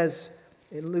he says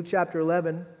in Luke chapter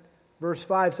 11, verse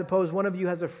 5. Suppose one of you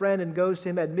has a friend and goes to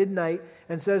him at midnight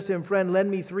and says to him, "Friend,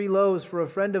 lend me 3 loaves, for a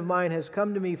friend of mine has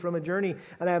come to me from a journey,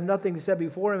 and I have nothing to set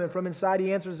before him." And from inside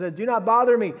he answers and says, "Do not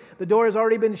bother me. The door has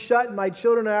already been shut, and my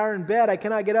children are in bed. I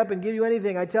cannot get up and give you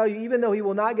anything. I tell you, even though he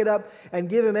will not get up and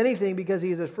give him anything because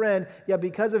he is a friend, yet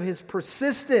because of his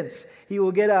persistence, he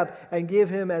will get up and give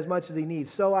him as much as he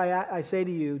needs. So I say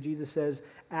to you," Jesus says,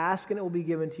 "ask and it will be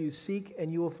given to you. Seek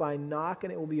and you will find. Knock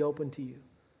and it will be opened to you.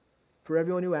 For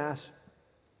everyone who asks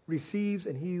receives,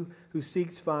 and he who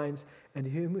seeks finds, and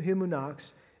him who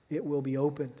knocks it will be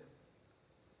opened."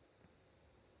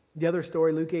 The other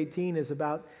story, Luke 18, is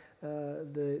about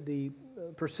the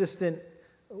persistent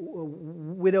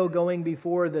widow going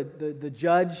before the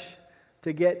judge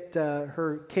to get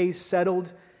her case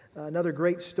settled. Another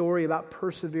great story about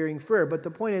persevering prayer. But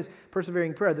the point is,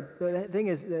 persevering prayer.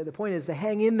 The point is to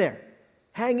hang in there.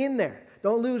 Hang in there.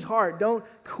 Don't lose heart. Don't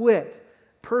quit.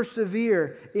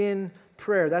 Persevere in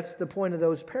prayer. That's the point of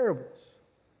those parables.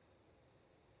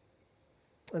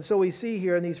 And so we see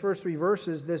here in these first 3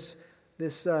 verses this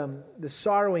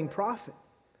sorrowing prophet.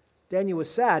 Daniel was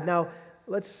sad. Now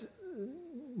let's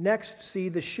next see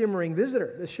the shimmering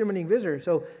visitor.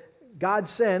 So God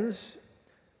sends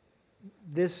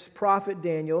this prophet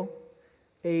Daniel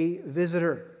a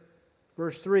visitor.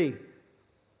 Verse 4.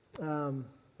 On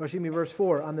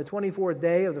the 24th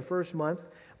day of the first month,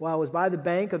 while I was by the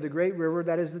bank of the great river,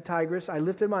 that is the Tigris, I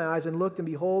lifted my eyes and looked, and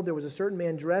behold, there was a certain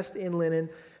man dressed in linen,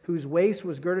 whose waist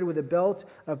was girded with a belt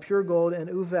of pure gold and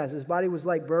uphaz. His body was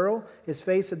like beryl, his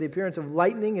face had the appearance of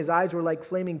lightning, his eyes were like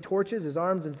flaming torches, his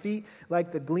arms and feet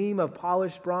like the gleam of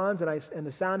polished bronze, and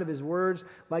the sound of his words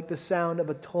like the sound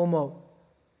of a tumult.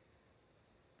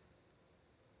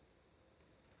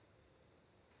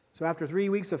 So after 3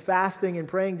 weeks of fasting and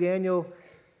praying, Daniel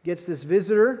gets this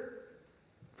visitor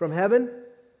from heaven.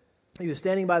 He was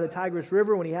standing by the Tigris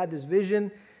River when he had this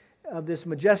vision of this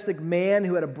majestic man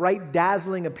who had a bright,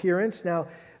 dazzling appearance. Now,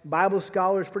 Bible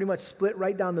scholars pretty much split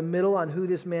right down the middle on who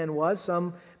this man was.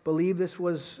 Some believe this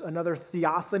was another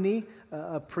theophany,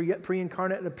 a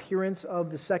pre-incarnate appearance of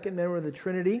the second member of the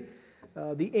Trinity.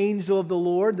 the angel of the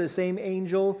Lord, the same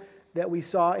angel that we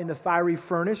saw in the fiery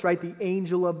furnace, right? The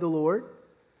angel of the Lord.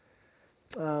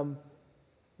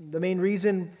 The main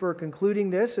reason for concluding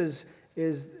this is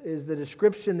the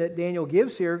description that Daniel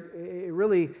gives here. It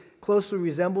really closely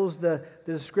resembles the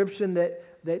description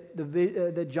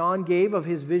that John gave of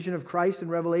his vision of Christ in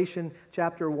Revelation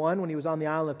chapter 1 when he was on the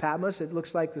island of Patmos. It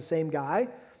looks like the same guy.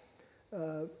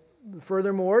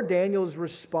 Furthermore, Daniel's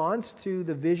response to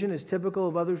the vision is typical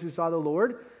of others who saw the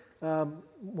Lord.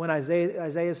 When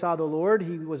Isaiah saw the Lord,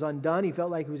 he was undone. He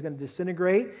felt like he was going to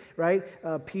disintegrate, right?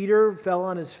 Peter fell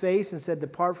on his face and said,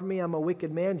 "Depart from me, I'm a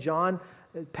wicked man." John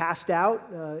passed out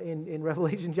in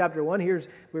Revelation chapter 1.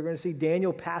 We're going to see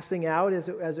Daniel passing out,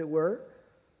 as it were.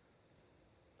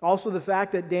 Also, the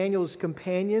fact that Daniel's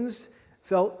companions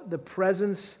felt the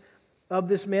presence of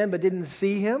this man but didn't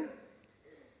see him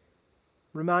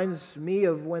reminds me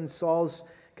of when Saul's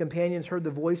companions heard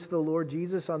the voice of the Lord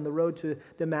Jesus on the road to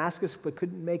Damascus but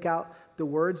couldn't make out the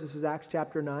words. This is Acts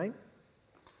chapter 9.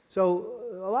 So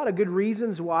a lot of good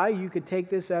reasons why you could take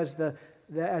this as the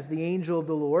angel of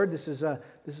the Lord. This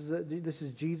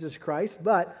is Jesus Christ.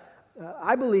 But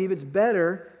I believe it's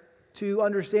better to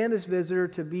understand this visitor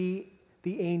to be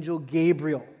the angel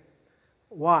Gabriel.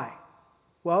 Why?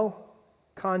 Well,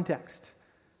 context.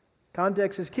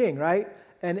 Context is king, right?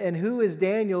 And who has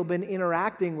Daniel been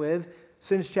interacting with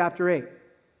since chapter 8?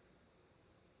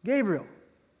 Gabriel.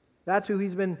 That's who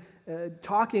he's been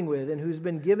talking with and who's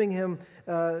been giving him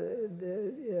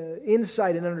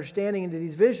insight and understanding into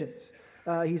these visions.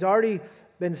 He's already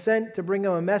been sent to bring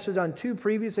him a message on 2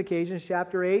 previous occasions,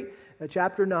 chapter 8,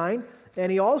 chapter 9.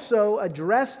 And he also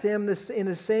addressed him in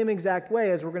the same exact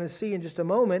way, as we're going to see in just a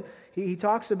moment. He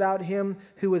talks about him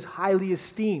who was highly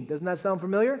esteemed. Doesn't that sound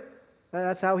familiar?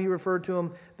 That's how he referred to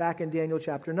him back in Daniel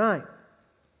chapter 9.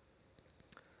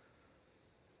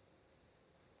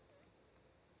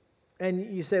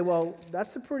 And you say, well,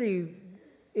 that's a pretty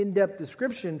in-depth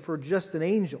description for just an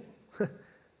angel.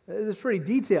 It's pretty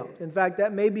detailed. In fact,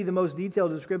 that may be the most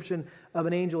detailed description of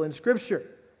an angel in Scripture.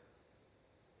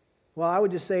 Well, I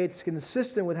would just say it's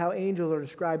consistent with how angels are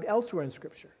described elsewhere in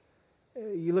Scripture.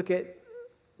 You look at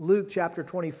Luke chapter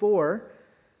 24,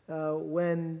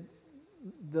 when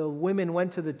the women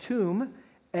went to the tomb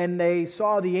and they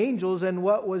saw the angels, and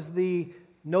what was the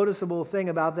noticeable thing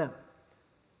about them?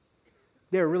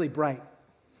 They were really bright,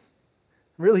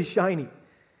 really shiny.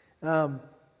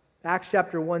 Acts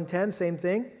chapter 1:10, same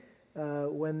thing.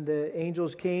 When the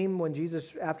angels came,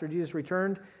 after Jesus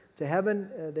returned to heaven,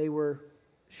 they were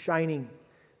shining.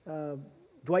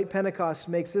 Dwight Pentecost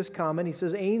makes this comment. He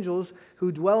says, "Angels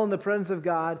who dwell in the presence of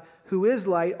God, who is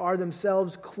light, are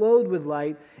themselves clothed with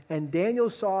light, and Daniel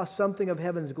saw something of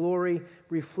heaven's glory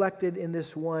reflected in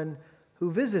this one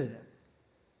who visited him."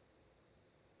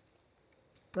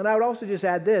 And I would also just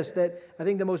add this, that I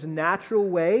think the most natural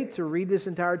way to read this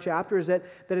entire chapter is that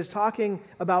it's talking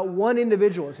about one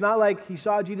individual. It's not like he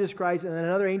saw Jesus Christ and then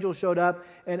another angel showed up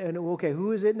and okay,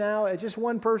 who is it now? It's just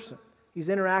one person he's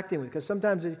interacting with. Because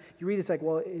sometimes you read it's like,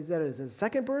 well, is that a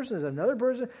second person? Is that another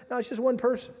person? No, it's just one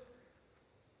person.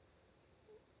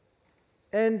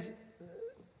 And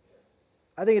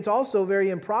I think it's also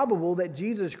very improbable that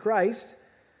Jesus Christ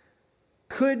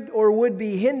could or would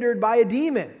be hindered by a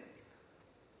demon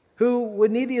who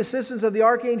would need the assistance of the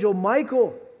archangel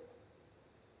Michael.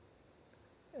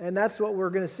 And that's what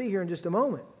we're going to see here in just a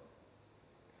moment.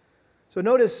 So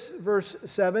notice verse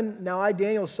 7. "Now I,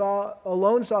 Daniel,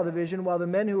 alone saw the vision, while the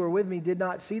men who were with me did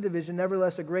not see the vision.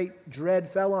 Nevertheless, a great dread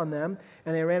fell on them,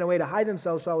 and they ran away to hide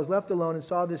themselves. So I was left alone and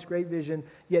saw this great vision.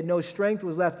 Yet no strength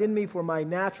was left in me, for my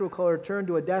natural color turned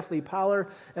to a deathly pallor,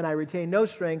 and I retained no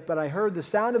strength. But I heard the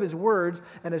sound of his words,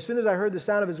 and as soon as I heard the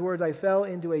sound of his words, I fell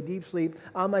into a deep sleep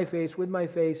on my face, with my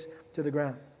face to the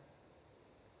ground."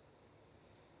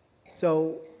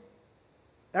 So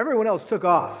everyone else took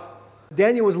off.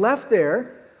 Daniel was left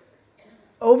there,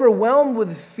 overwhelmed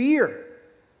with fear,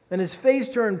 and his face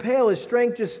turned pale. His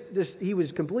strength he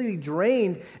was completely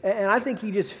drained, and I think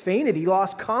he just fainted. He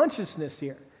lost consciousness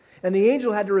here, and the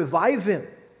angel had to revive him.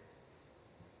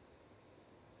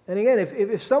 And again,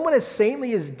 if someone as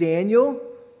saintly as Daniel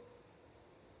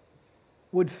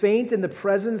would faint in the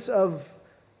presence of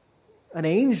an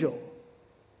angel,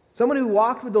 someone who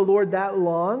walked with the Lord that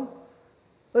long,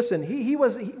 listen, he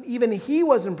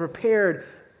wasn't prepared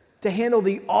to handle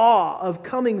the awe of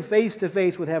coming face to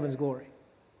face with heaven's glory.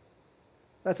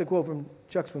 That's a quote from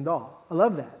Chuck Swindoll. I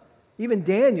love that. Even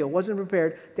Daniel wasn't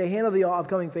prepared to handle the awe of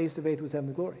coming face to face with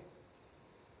heaven's glory.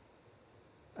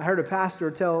 I heard a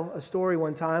pastor tell a story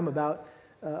one time about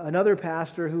another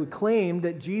pastor who claimed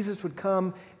that Jesus would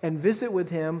come and visit with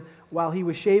him while he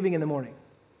was shaving in the morning.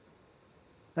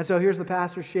 And so here's the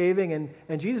pastor shaving,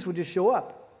 and Jesus would just show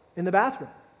up in the bathroom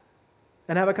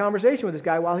and have a conversation with this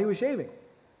guy while he was shaving.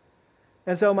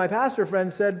 And so my pastor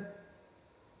friend said,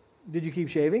 "Did you keep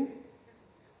shaving?"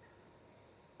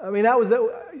 I mean,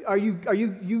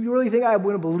 you really think I'm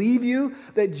going to believe you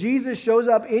that Jesus shows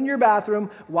up in your bathroom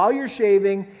while you're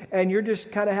shaving and you're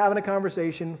just kind of having a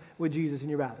conversation with Jesus in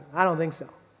your bathroom? I don't think so.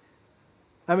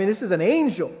 I mean, this is an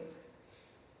angel.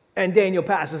 And Daniel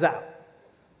passes out.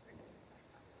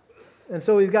 And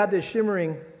so we've got this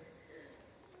shimmering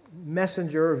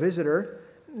messenger or visitor.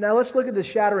 Now let's look at the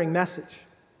shattering message.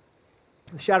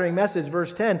 The shattering message,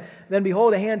 verse 10, "Then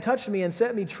behold, a hand touched me and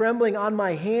set me trembling on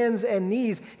my hands and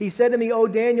knees. He said to me, 'O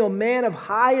Daniel, man of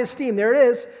high esteem,'" there it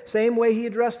is, same way he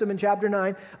addressed him in chapter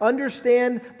 9,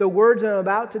 "'understand the words I'm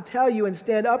about to tell you and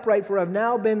stand upright, for I've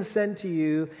now been sent to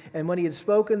you.' And when he had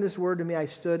spoken this word to me, I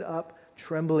stood up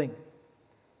trembling."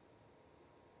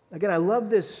 Again, I love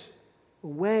this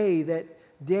way that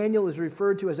Daniel is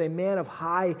referred to as a man of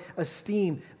high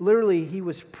esteem. Literally, he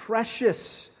was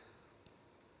precious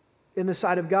in the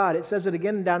sight of God. It says it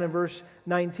again down in verse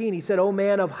 19. He said, "O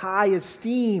man of high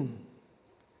esteem."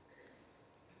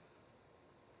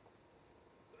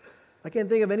 I can't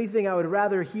think of anything I would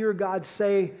rather hear God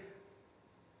say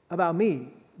about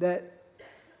me, that,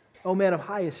 "O man of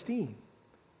high esteem."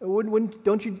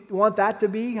 Don't you want that to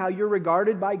be how you're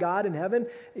regarded by God in heaven?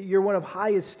 You're one of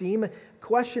high esteem.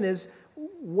 Question is,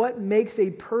 what makes a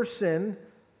person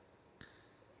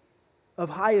of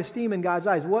high esteem in God's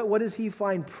eyes? What does he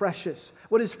find precious?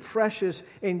 What is precious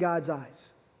in God's eyes?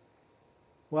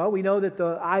 Well, we know that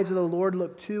the eyes of the Lord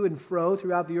look to and fro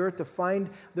throughout the earth to find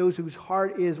those whose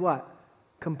heart is what?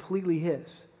 Completely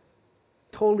his.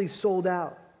 Totally sold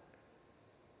out.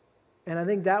 And I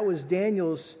think that was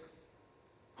Daniel's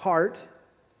heart.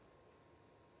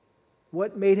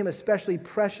 What made him especially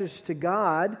precious to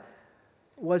God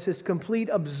was his complete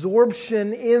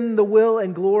absorption in the will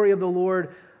and glory of the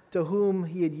Lord to whom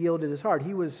he had yielded his heart.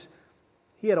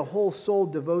 He had a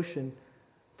whole-souled devotion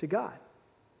to God.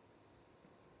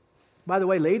 By the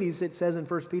way, ladies, it says in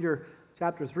 1 Peter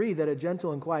chapter 3 that a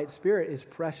gentle and quiet spirit is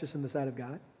precious in the sight of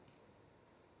God.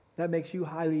 That makes you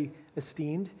highly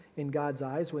esteemed in God's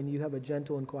eyes when you have a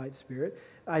gentle and quiet spirit.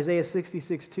 Isaiah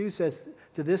 66:2 says,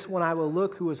 "To this one I will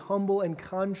look, who is humble and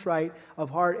contrite of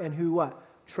heart, and who" what?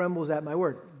 "Trembles at my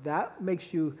word." That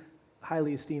makes you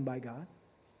highly esteemed by God.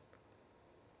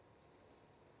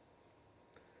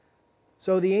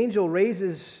 So the angel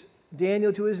raises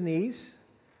Daniel to his knees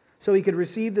so he could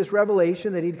receive this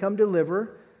revelation that he'd come to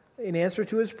deliver in answer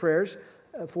to his prayers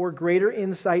for greater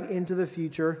insight into the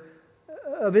future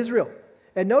of Israel.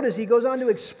 And notice he goes on to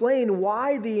explain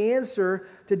why the answer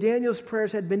to Daniel's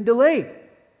prayers had been delayed.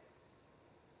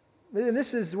 And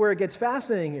this is where it gets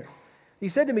fascinating here. He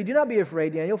said to me, "Do not be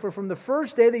afraid, Daniel, for from the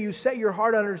first day that you set your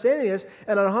heart on understanding this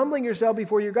and on humbling yourself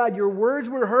before your God, your words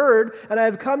were heard, and I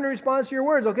have come in response to your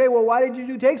words." Okay, well, why did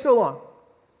you take so long?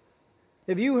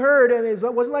 If you heard, I mean,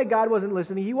 it wasn't like God wasn't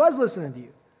listening. He was listening to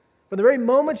you. From the very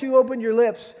moment you opened your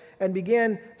lips and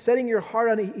began setting your heart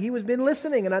on it, he was been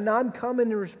listening, and now I'm coming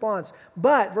in response.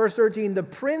 But, verse 13, "The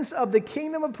prince of the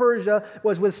kingdom of Persia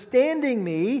was withstanding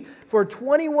me for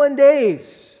 21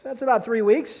 days. That's about 3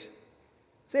 weeks.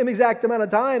 Same exact amount of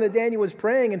time that Daniel was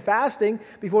praying and fasting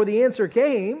before the answer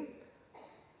came.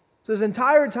 So this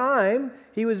entire time,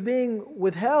 he was being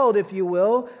withheld, if you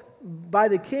will, by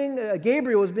the king.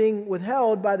 Gabriel was being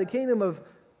withheld by the kingdom of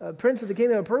prince of the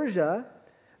kingdom of Persia.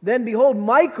 Then behold,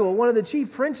 Michael, one of the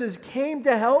chief princes, came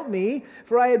to help me,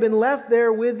 for I had been left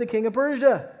there with the king of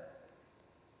Persia.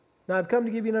 Now I've come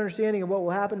to give you an understanding of what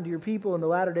will happen to your people in the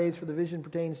latter days, for the vision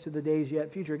pertains to the days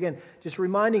yet future." Again, just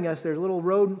reminding us, there's a little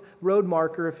road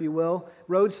marker, if you will,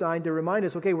 road sign to remind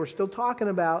us, okay, we're still talking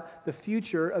about the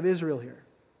future of Israel here.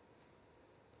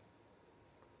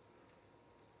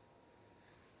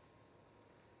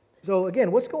 So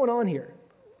again, what's going on here?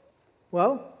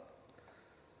 Well,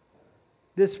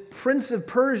 this prince of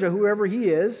Persia, whoever he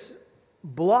is,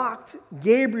 blocked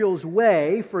Gabriel's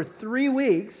way for 3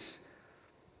 weeks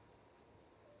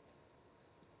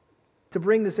to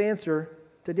bring this answer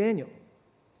to Daniel.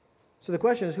 So the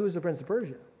question is, who is the prince of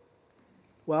Persia?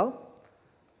 Well,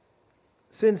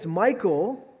 since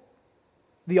Michael,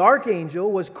 the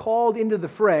archangel, was called into the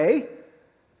fray,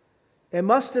 he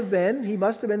must have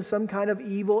been some kind of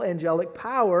evil angelic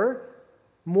power,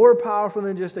 more powerful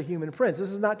than just a human prince.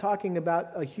 This is not talking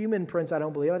about a human prince, I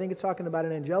don't believe. I think it's talking about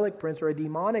an angelic prince or a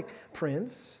demonic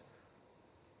prince.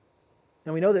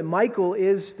 And we know that Michael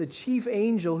is the chief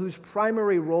angel whose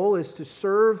primary role is to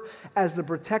serve as the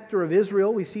protector of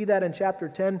Israel. We see that in chapter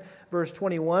 10, verse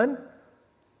 21.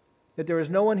 that there is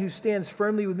no one who stands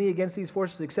firmly with me against these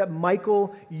forces except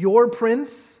Michael, your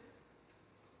prince.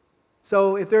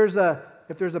 So if there's a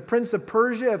prince of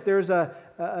Persia, if there's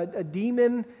a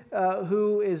demon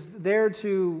who is there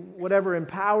to whatever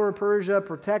empower Persia,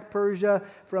 protect Persia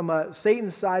from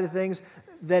Satan's side of things,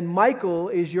 then Michael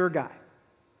is your guy.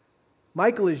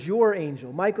 Michael is your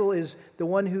angel. Michael is the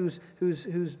one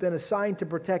who's been assigned to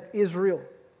protect Israel.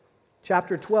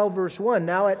 Chapter 12, verse 1.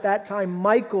 Now at that time,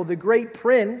 Michael, the great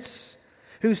prince,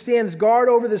 who stands guard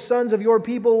over the sons of your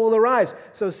people, will arise.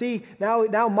 So see,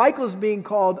 now Michael's being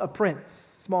called a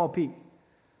prince, small p.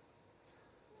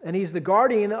 And he's the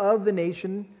guardian of the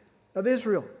nation of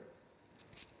Israel.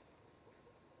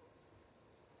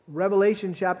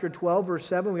 Revelation chapter 12, verse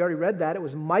 7, we already read that. It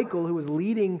was Michael who was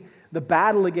leading the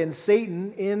battle against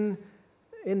Satan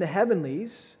in the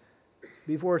heavenlies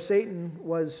before Satan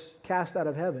was cast out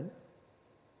of heaven.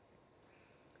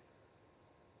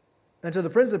 And so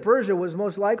the prince of Persia was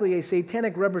most likely a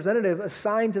satanic representative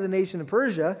assigned to the nation of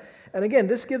Persia. And again,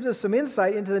 this gives us some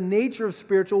insight into the nature of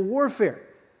spiritual warfare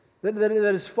that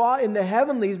is fought in the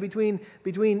heavenlies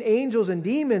between angels and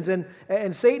demons.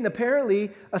 And Satan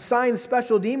apparently assigns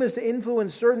special demons to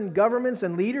influence certain governments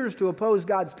and leaders to oppose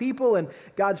God's people and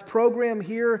God's program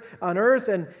here on earth.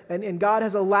 And God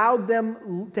has allowed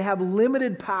them to have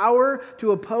limited power to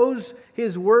oppose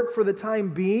His work for the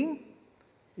time being.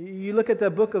 You look at the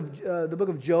book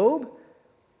of Job,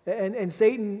 and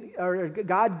Satan, or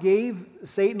God gave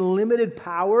Satan limited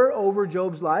power over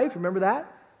Job's life. Remember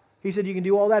that? He said, you can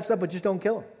do all that stuff, but just don't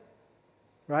kill him.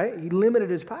 Right? He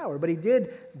limited his power, but he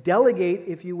did delegate,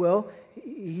 if you will.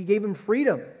 He gave him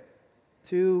freedom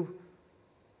to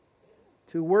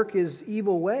work his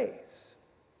evil ways.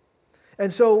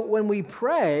 And so when we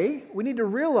pray, we need to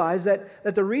realize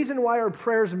that the reason why our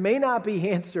prayers may not be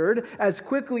answered as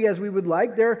quickly as we would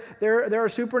like, there are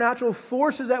supernatural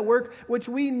forces at work which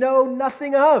we know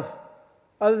nothing of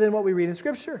other than what we read in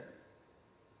Scripture.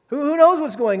 Who knows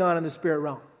what's going on in the spirit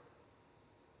realm?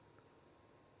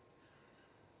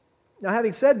 Now,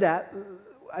 having said that,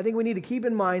 I think we need to keep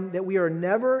in mind that we are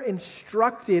never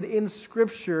instructed in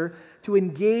Scripture to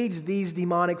engage these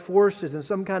demonic forces in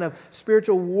some kind of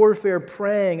spiritual warfare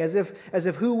praying, as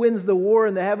if who wins the war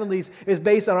in the heavenlies is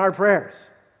based on our prayers.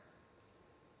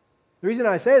 The reason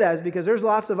I say that is because there's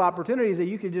lots of opportunities that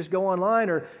you could just go online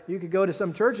or you could go to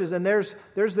some churches and there's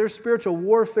spiritual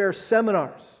warfare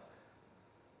seminars.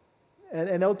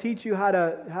 And they'll teach you how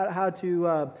to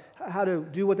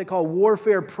do what they call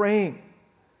warfare praying.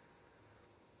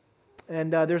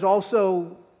 And there's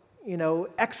also,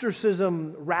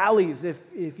 exorcism rallies.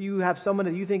 If you have someone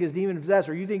that you think is demon possessed,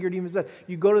 or you think you're demon possessed,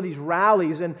 you go to these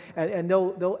rallies and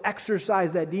they'll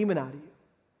exorcise that demon out of you.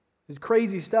 There's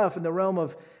crazy stuff in the realm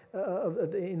of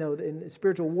in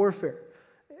spiritual warfare.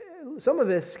 Some of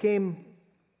this came,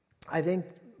 I think,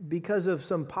 because of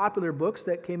some popular books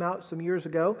that came out some years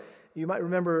ago. You might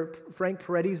remember Frank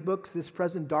Peretti's book, This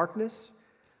Present Darkness.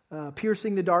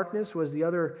 Piercing the Darkness was the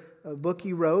other book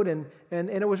he wrote, and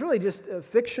it was really just a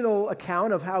fictional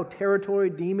account of how territory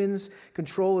demons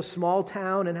control a small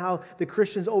town and how the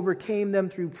Christians overcame them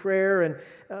through prayer. And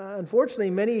unfortunately,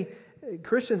 many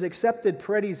Christians accepted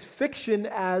Peretti's fiction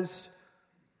as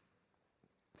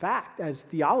fact, as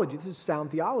theology. This is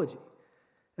sound theology.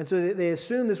 And so they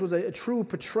assumed this was a true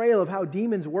portrayal of how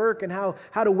demons work and how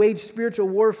to wage spiritual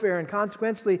warfare. And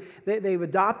consequently, they've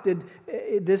adopted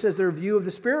this as their view of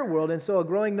the spirit world. And so a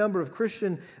growing number of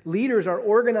Christian leaders are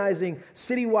organizing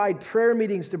citywide prayer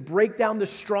meetings to break down the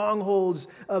strongholds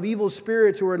of evil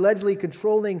spirits who are allegedly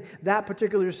controlling that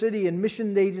particular city. And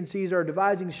mission agencies are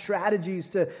devising strategies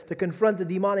to confront the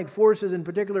demonic forces in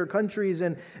particular countries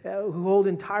and who hold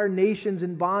entire nations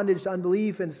in bondage to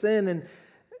unbelief and sin. And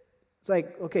it's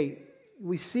like, okay,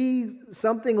 we see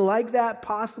something like that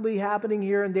possibly happening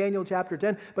here in Daniel chapter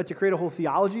 10, but to create a whole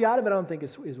theology out of it, I don't think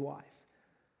is wise.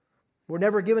 We're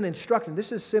never given instruction.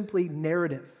 This is simply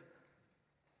narrative.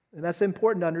 And that's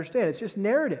important to understand. It's just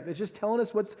narrative. It's just telling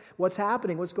us what's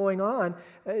happening, what's going on.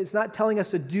 It's not telling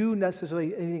us to do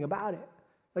necessarily anything about it.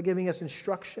 It's not giving us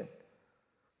instruction.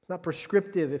 It's not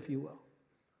prescriptive, if you will.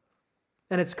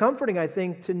 And it's comforting, I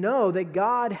think, to know that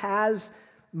God has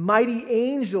mighty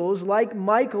angels like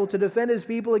Michael to defend his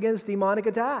people against demonic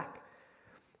attack.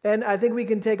 And I think we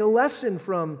can take a lesson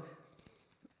from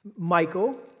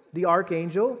Michael, the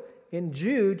archangel. In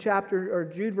Jude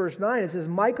verse 9, it says,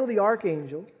 Michael the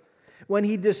archangel, when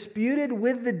he disputed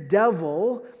with the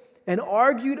devil and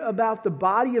argued about the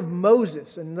body of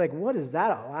Moses. And like, what is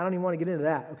that all? I don't even want to get into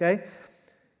that, okay?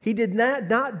 He did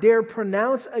not dare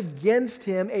pronounce against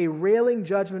him a railing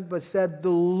judgment, but said, the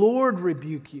Lord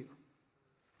rebuke you.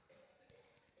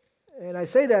 And I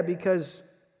say that because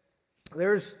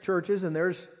there's churches and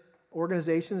there's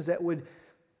organizations that would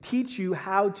teach you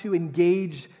how to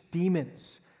engage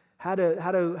demons, how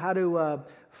to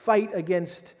fight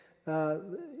against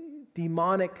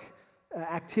demonic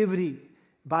activity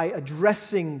by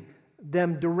addressing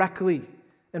them directly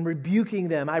and rebuking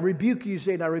them. I rebuke you,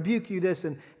 Satan. I rebuke you this.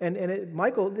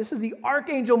 Michael, this is the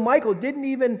Archangel Michael, didn't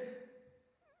even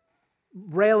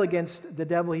rail against the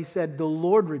devil. He said, the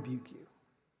Lord rebuke you.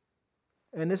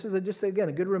 And this is just, again,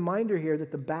 a good reminder here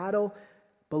that the battle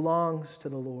belongs to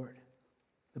the Lord.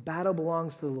 The battle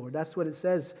belongs to the Lord. That's what it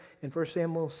says in 1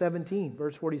 Samuel 17,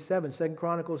 verse 47, 2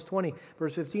 Chronicles 20,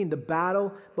 verse 15. The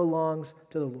battle belongs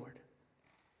to the Lord.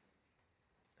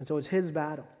 And so it's His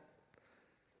battle,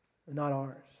 not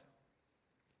ours.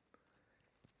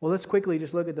 Well, let's quickly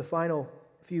just look at the final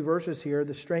few verses here,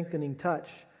 the strengthening touch.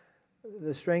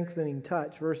 The strengthening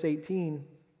touch, verse 18.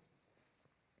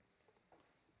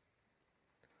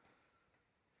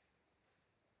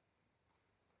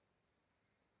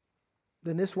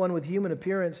 Then this one with human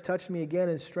appearance touched me again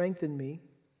and strengthened me.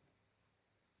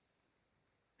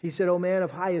 He said, O man of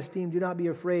high esteem, do not be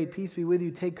afraid. Peace be with you.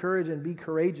 Take courage and be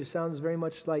courageous. Sounds very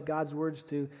much like God's words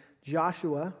to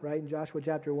Joshua, right, in Joshua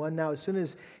chapter 1. Now, as soon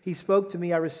as he spoke to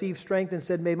me, I received strength and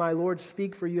said, May my Lord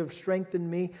speak, for you have strengthened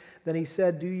me. Then he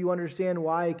said, Do you understand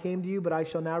why I came to you? But I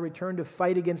shall now return to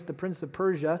fight against the prince of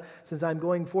Persia, since I'm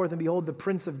going forth, and behold, the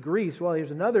prince of Greece. Well, here's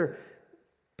another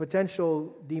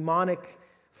potential demonic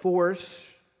force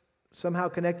somehow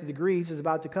connected to Greece is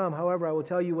about to come. However, I will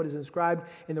tell you what is inscribed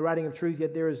in the writing of truth,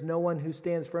 yet there is no one who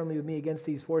stands firmly with me against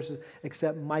these forces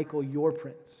except Michael, your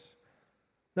prince.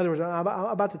 In other words, I'm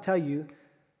about to tell you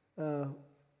and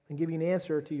give you an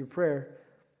answer to your prayer.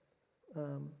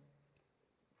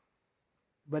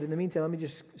 But in the meantime, let me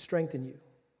just strengthen you.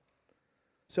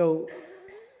 So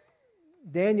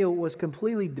Daniel was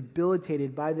completely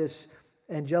debilitated by this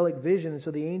angelic vision, and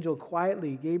so the angel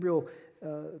Gabriel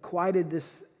quieted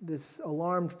this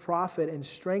alarmed prophet and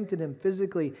strengthened him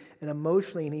physically and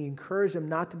emotionally, and he encouraged him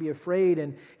not to be afraid,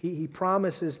 and he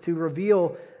promises to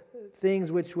reveal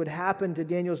things which would happen to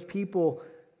Daniel's people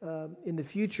in the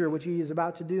future, which he is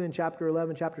about to do in chapter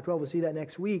 11, chapter 12. We'll see that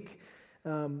next week.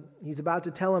 He's about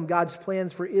to tell him God's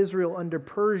plans for Israel under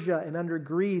Persia and under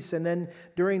Greece, and then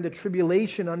during the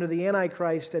tribulation under the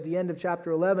Antichrist at the end of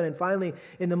chapter 11, and finally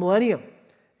in the millennium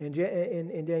in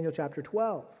Daniel chapter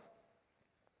 12.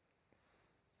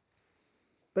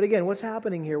 But again, what's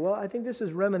happening here? Well, I think this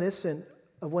is reminiscent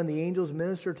of when the angels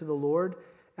ministered to the Lord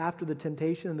after the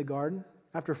temptation in the garden.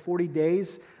 After 40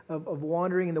 days of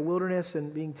wandering in the wilderness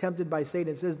and being tempted by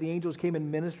Satan, it says the angels came and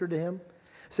ministered to him.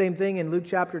 Same thing in Luke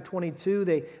chapter 22.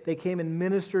 They came and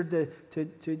ministered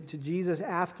to Jesus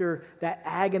after that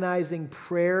agonizing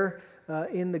prayer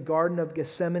in the Garden of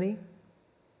Gethsemane.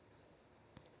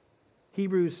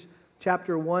 Hebrews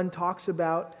chapter 1 talks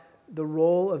about the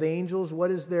role of angels.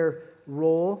 What is their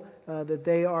role? That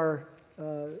they are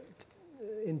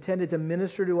intended to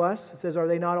minister to us. It says, are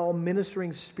they not all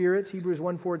ministering spirits, Hebrews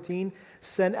 1:14,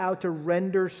 sent out to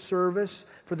render service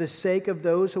for the sake of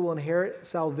those who will inherit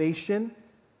salvation?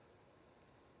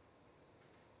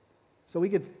 So we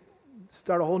could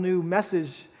start a whole new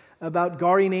message about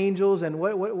guardian angels and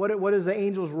what is the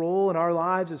angel's role in our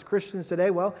lives as Christians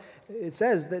today. Well, it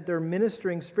says that they're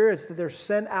ministering spirits, that they're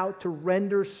sent out to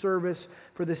render service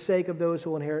for the sake of those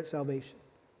who will inherit salvation.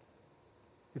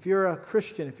 If you're a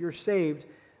Christian, if you're saved,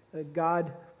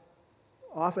 God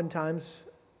oftentimes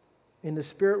in the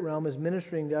spirit realm is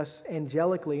ministering to us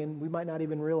angelically, and we might not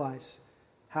even realize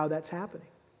how that's happening.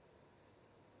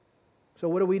 So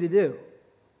what are we to do?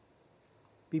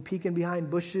 Be peeking behind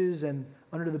bushes and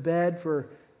under the bed for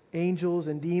angels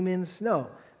and demons? No.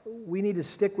 We need to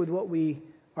stick with what we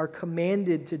are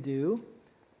commanded to do.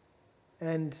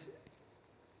 And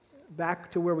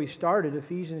back to where we started,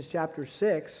 Ephesians chapter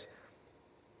 6,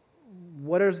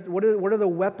 what are the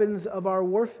weapons of our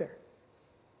warfare?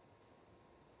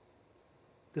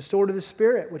 The sword of the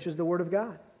Spirit, which is the Word of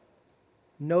God.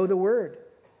 Know the Word.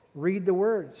 Read the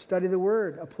Word. Study the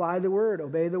Word. Apply the Word.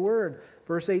 Obey the Word.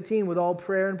 Verse 18, with all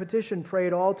prayer and petition, pray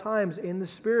at all times in the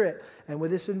Spirit. And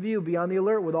with this in view, be on the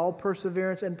alert with all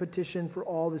perseverance and petition for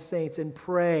all the saints. And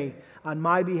pray on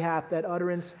my behalf that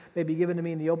utterance may be given to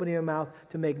me in the opening of my mouth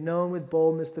to make known with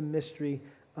boldness the mystery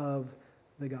of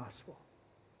the gospel.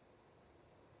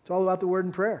 It's all about the Word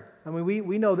and prayer. I mean,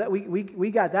 we know that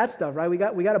we got that stuff, right? We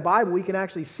got a Bible. We can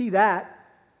actually see that.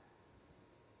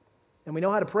 And we know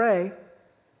how to pray.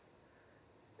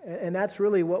 And that's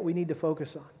really what we need to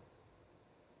focus on.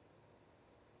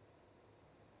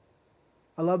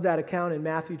 I love that account in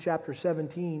Matthew chapter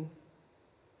 17.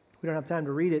 We don't have time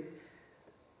to read it.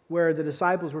 where the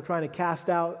disciples were trying to cast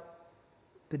out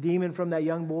the demon from that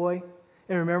young boy.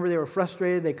 And remember, they were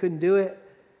frustrated. They couldn't do it.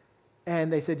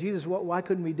 And they said, Jesus, why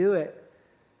couldn't we do it?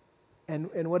 And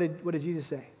what did Jesus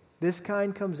say? This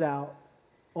kind comes out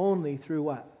only through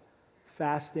what?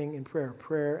 Fasting and prayer.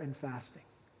 Prayer and fasting.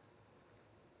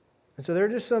 And so there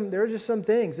are just some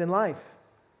things in life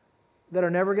that are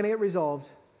never going to get resolved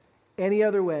any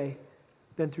other way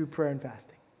than through prayer and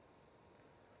fasting.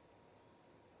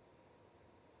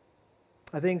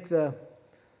 I think the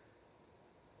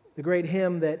great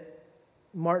hymn that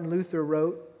Martin Luther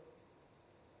wrote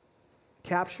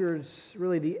captures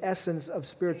really the essence of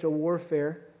spiritual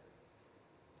warfare.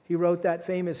 He wrote that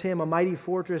famous hymn, "A Mighty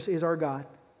Fortress is Our God."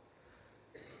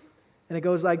 And it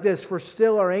goes like this: "For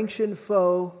still our ancient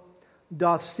foe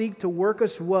doth seek to work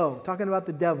us woe," talking about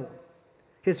the devil.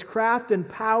 "His craft and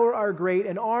power are great,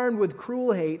 and armed with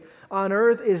cruel hate, on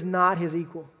earth is not his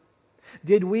equal.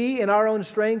 Did we in our own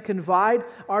strength confide,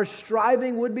 our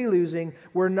striving would be losing,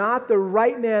 were not the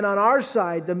right man on our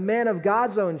side, the man of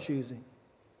God's own choosing.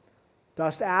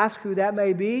 Dost ask who that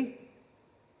may be?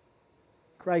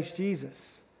 Christ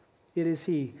Jesus, it is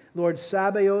He. Lord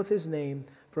Sabaoth His name,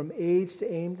 from age to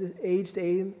age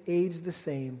the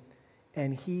same,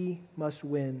 and He must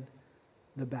win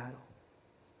the battle."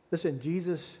 Listen,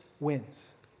 Jesus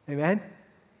wins. Amen?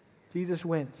 Jesus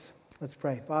wins. Let's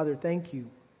pray. Father, thank you.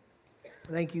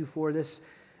 Thank you for this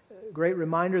great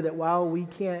reminder that while we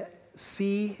can't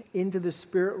see into the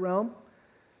spirit realm,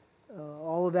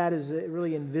 all of that is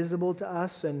really invisible to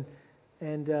us, and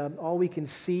all we can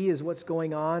see is what's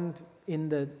going on in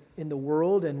the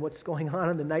world and what's going on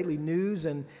in the nightly news,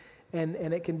 and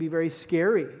it can be very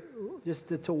scary just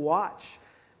to watch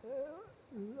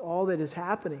all that is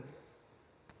happening.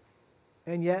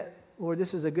 And yet, Lord,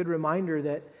 this is a good reminder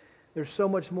that there's so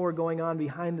much more going on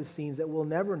behind the scenes that we'll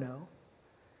never know,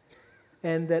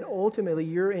 and that ultimately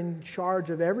you're in charge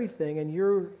of everything, and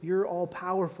you're all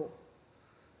powerful.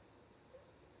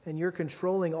 And you're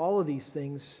controlling all of these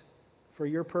things for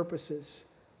your purposes,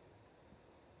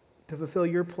 to fulfill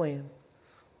your plan,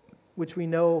 which we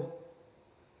know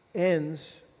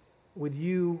ends with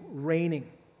you reigning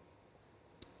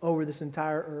over this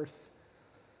entire earth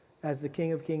as the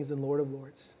King of Kings and Lord of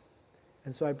Lords.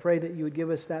 And so I pray that you would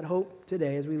give us that hope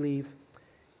today as we leave.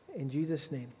 In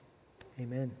Jesus' name,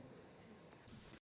 amen.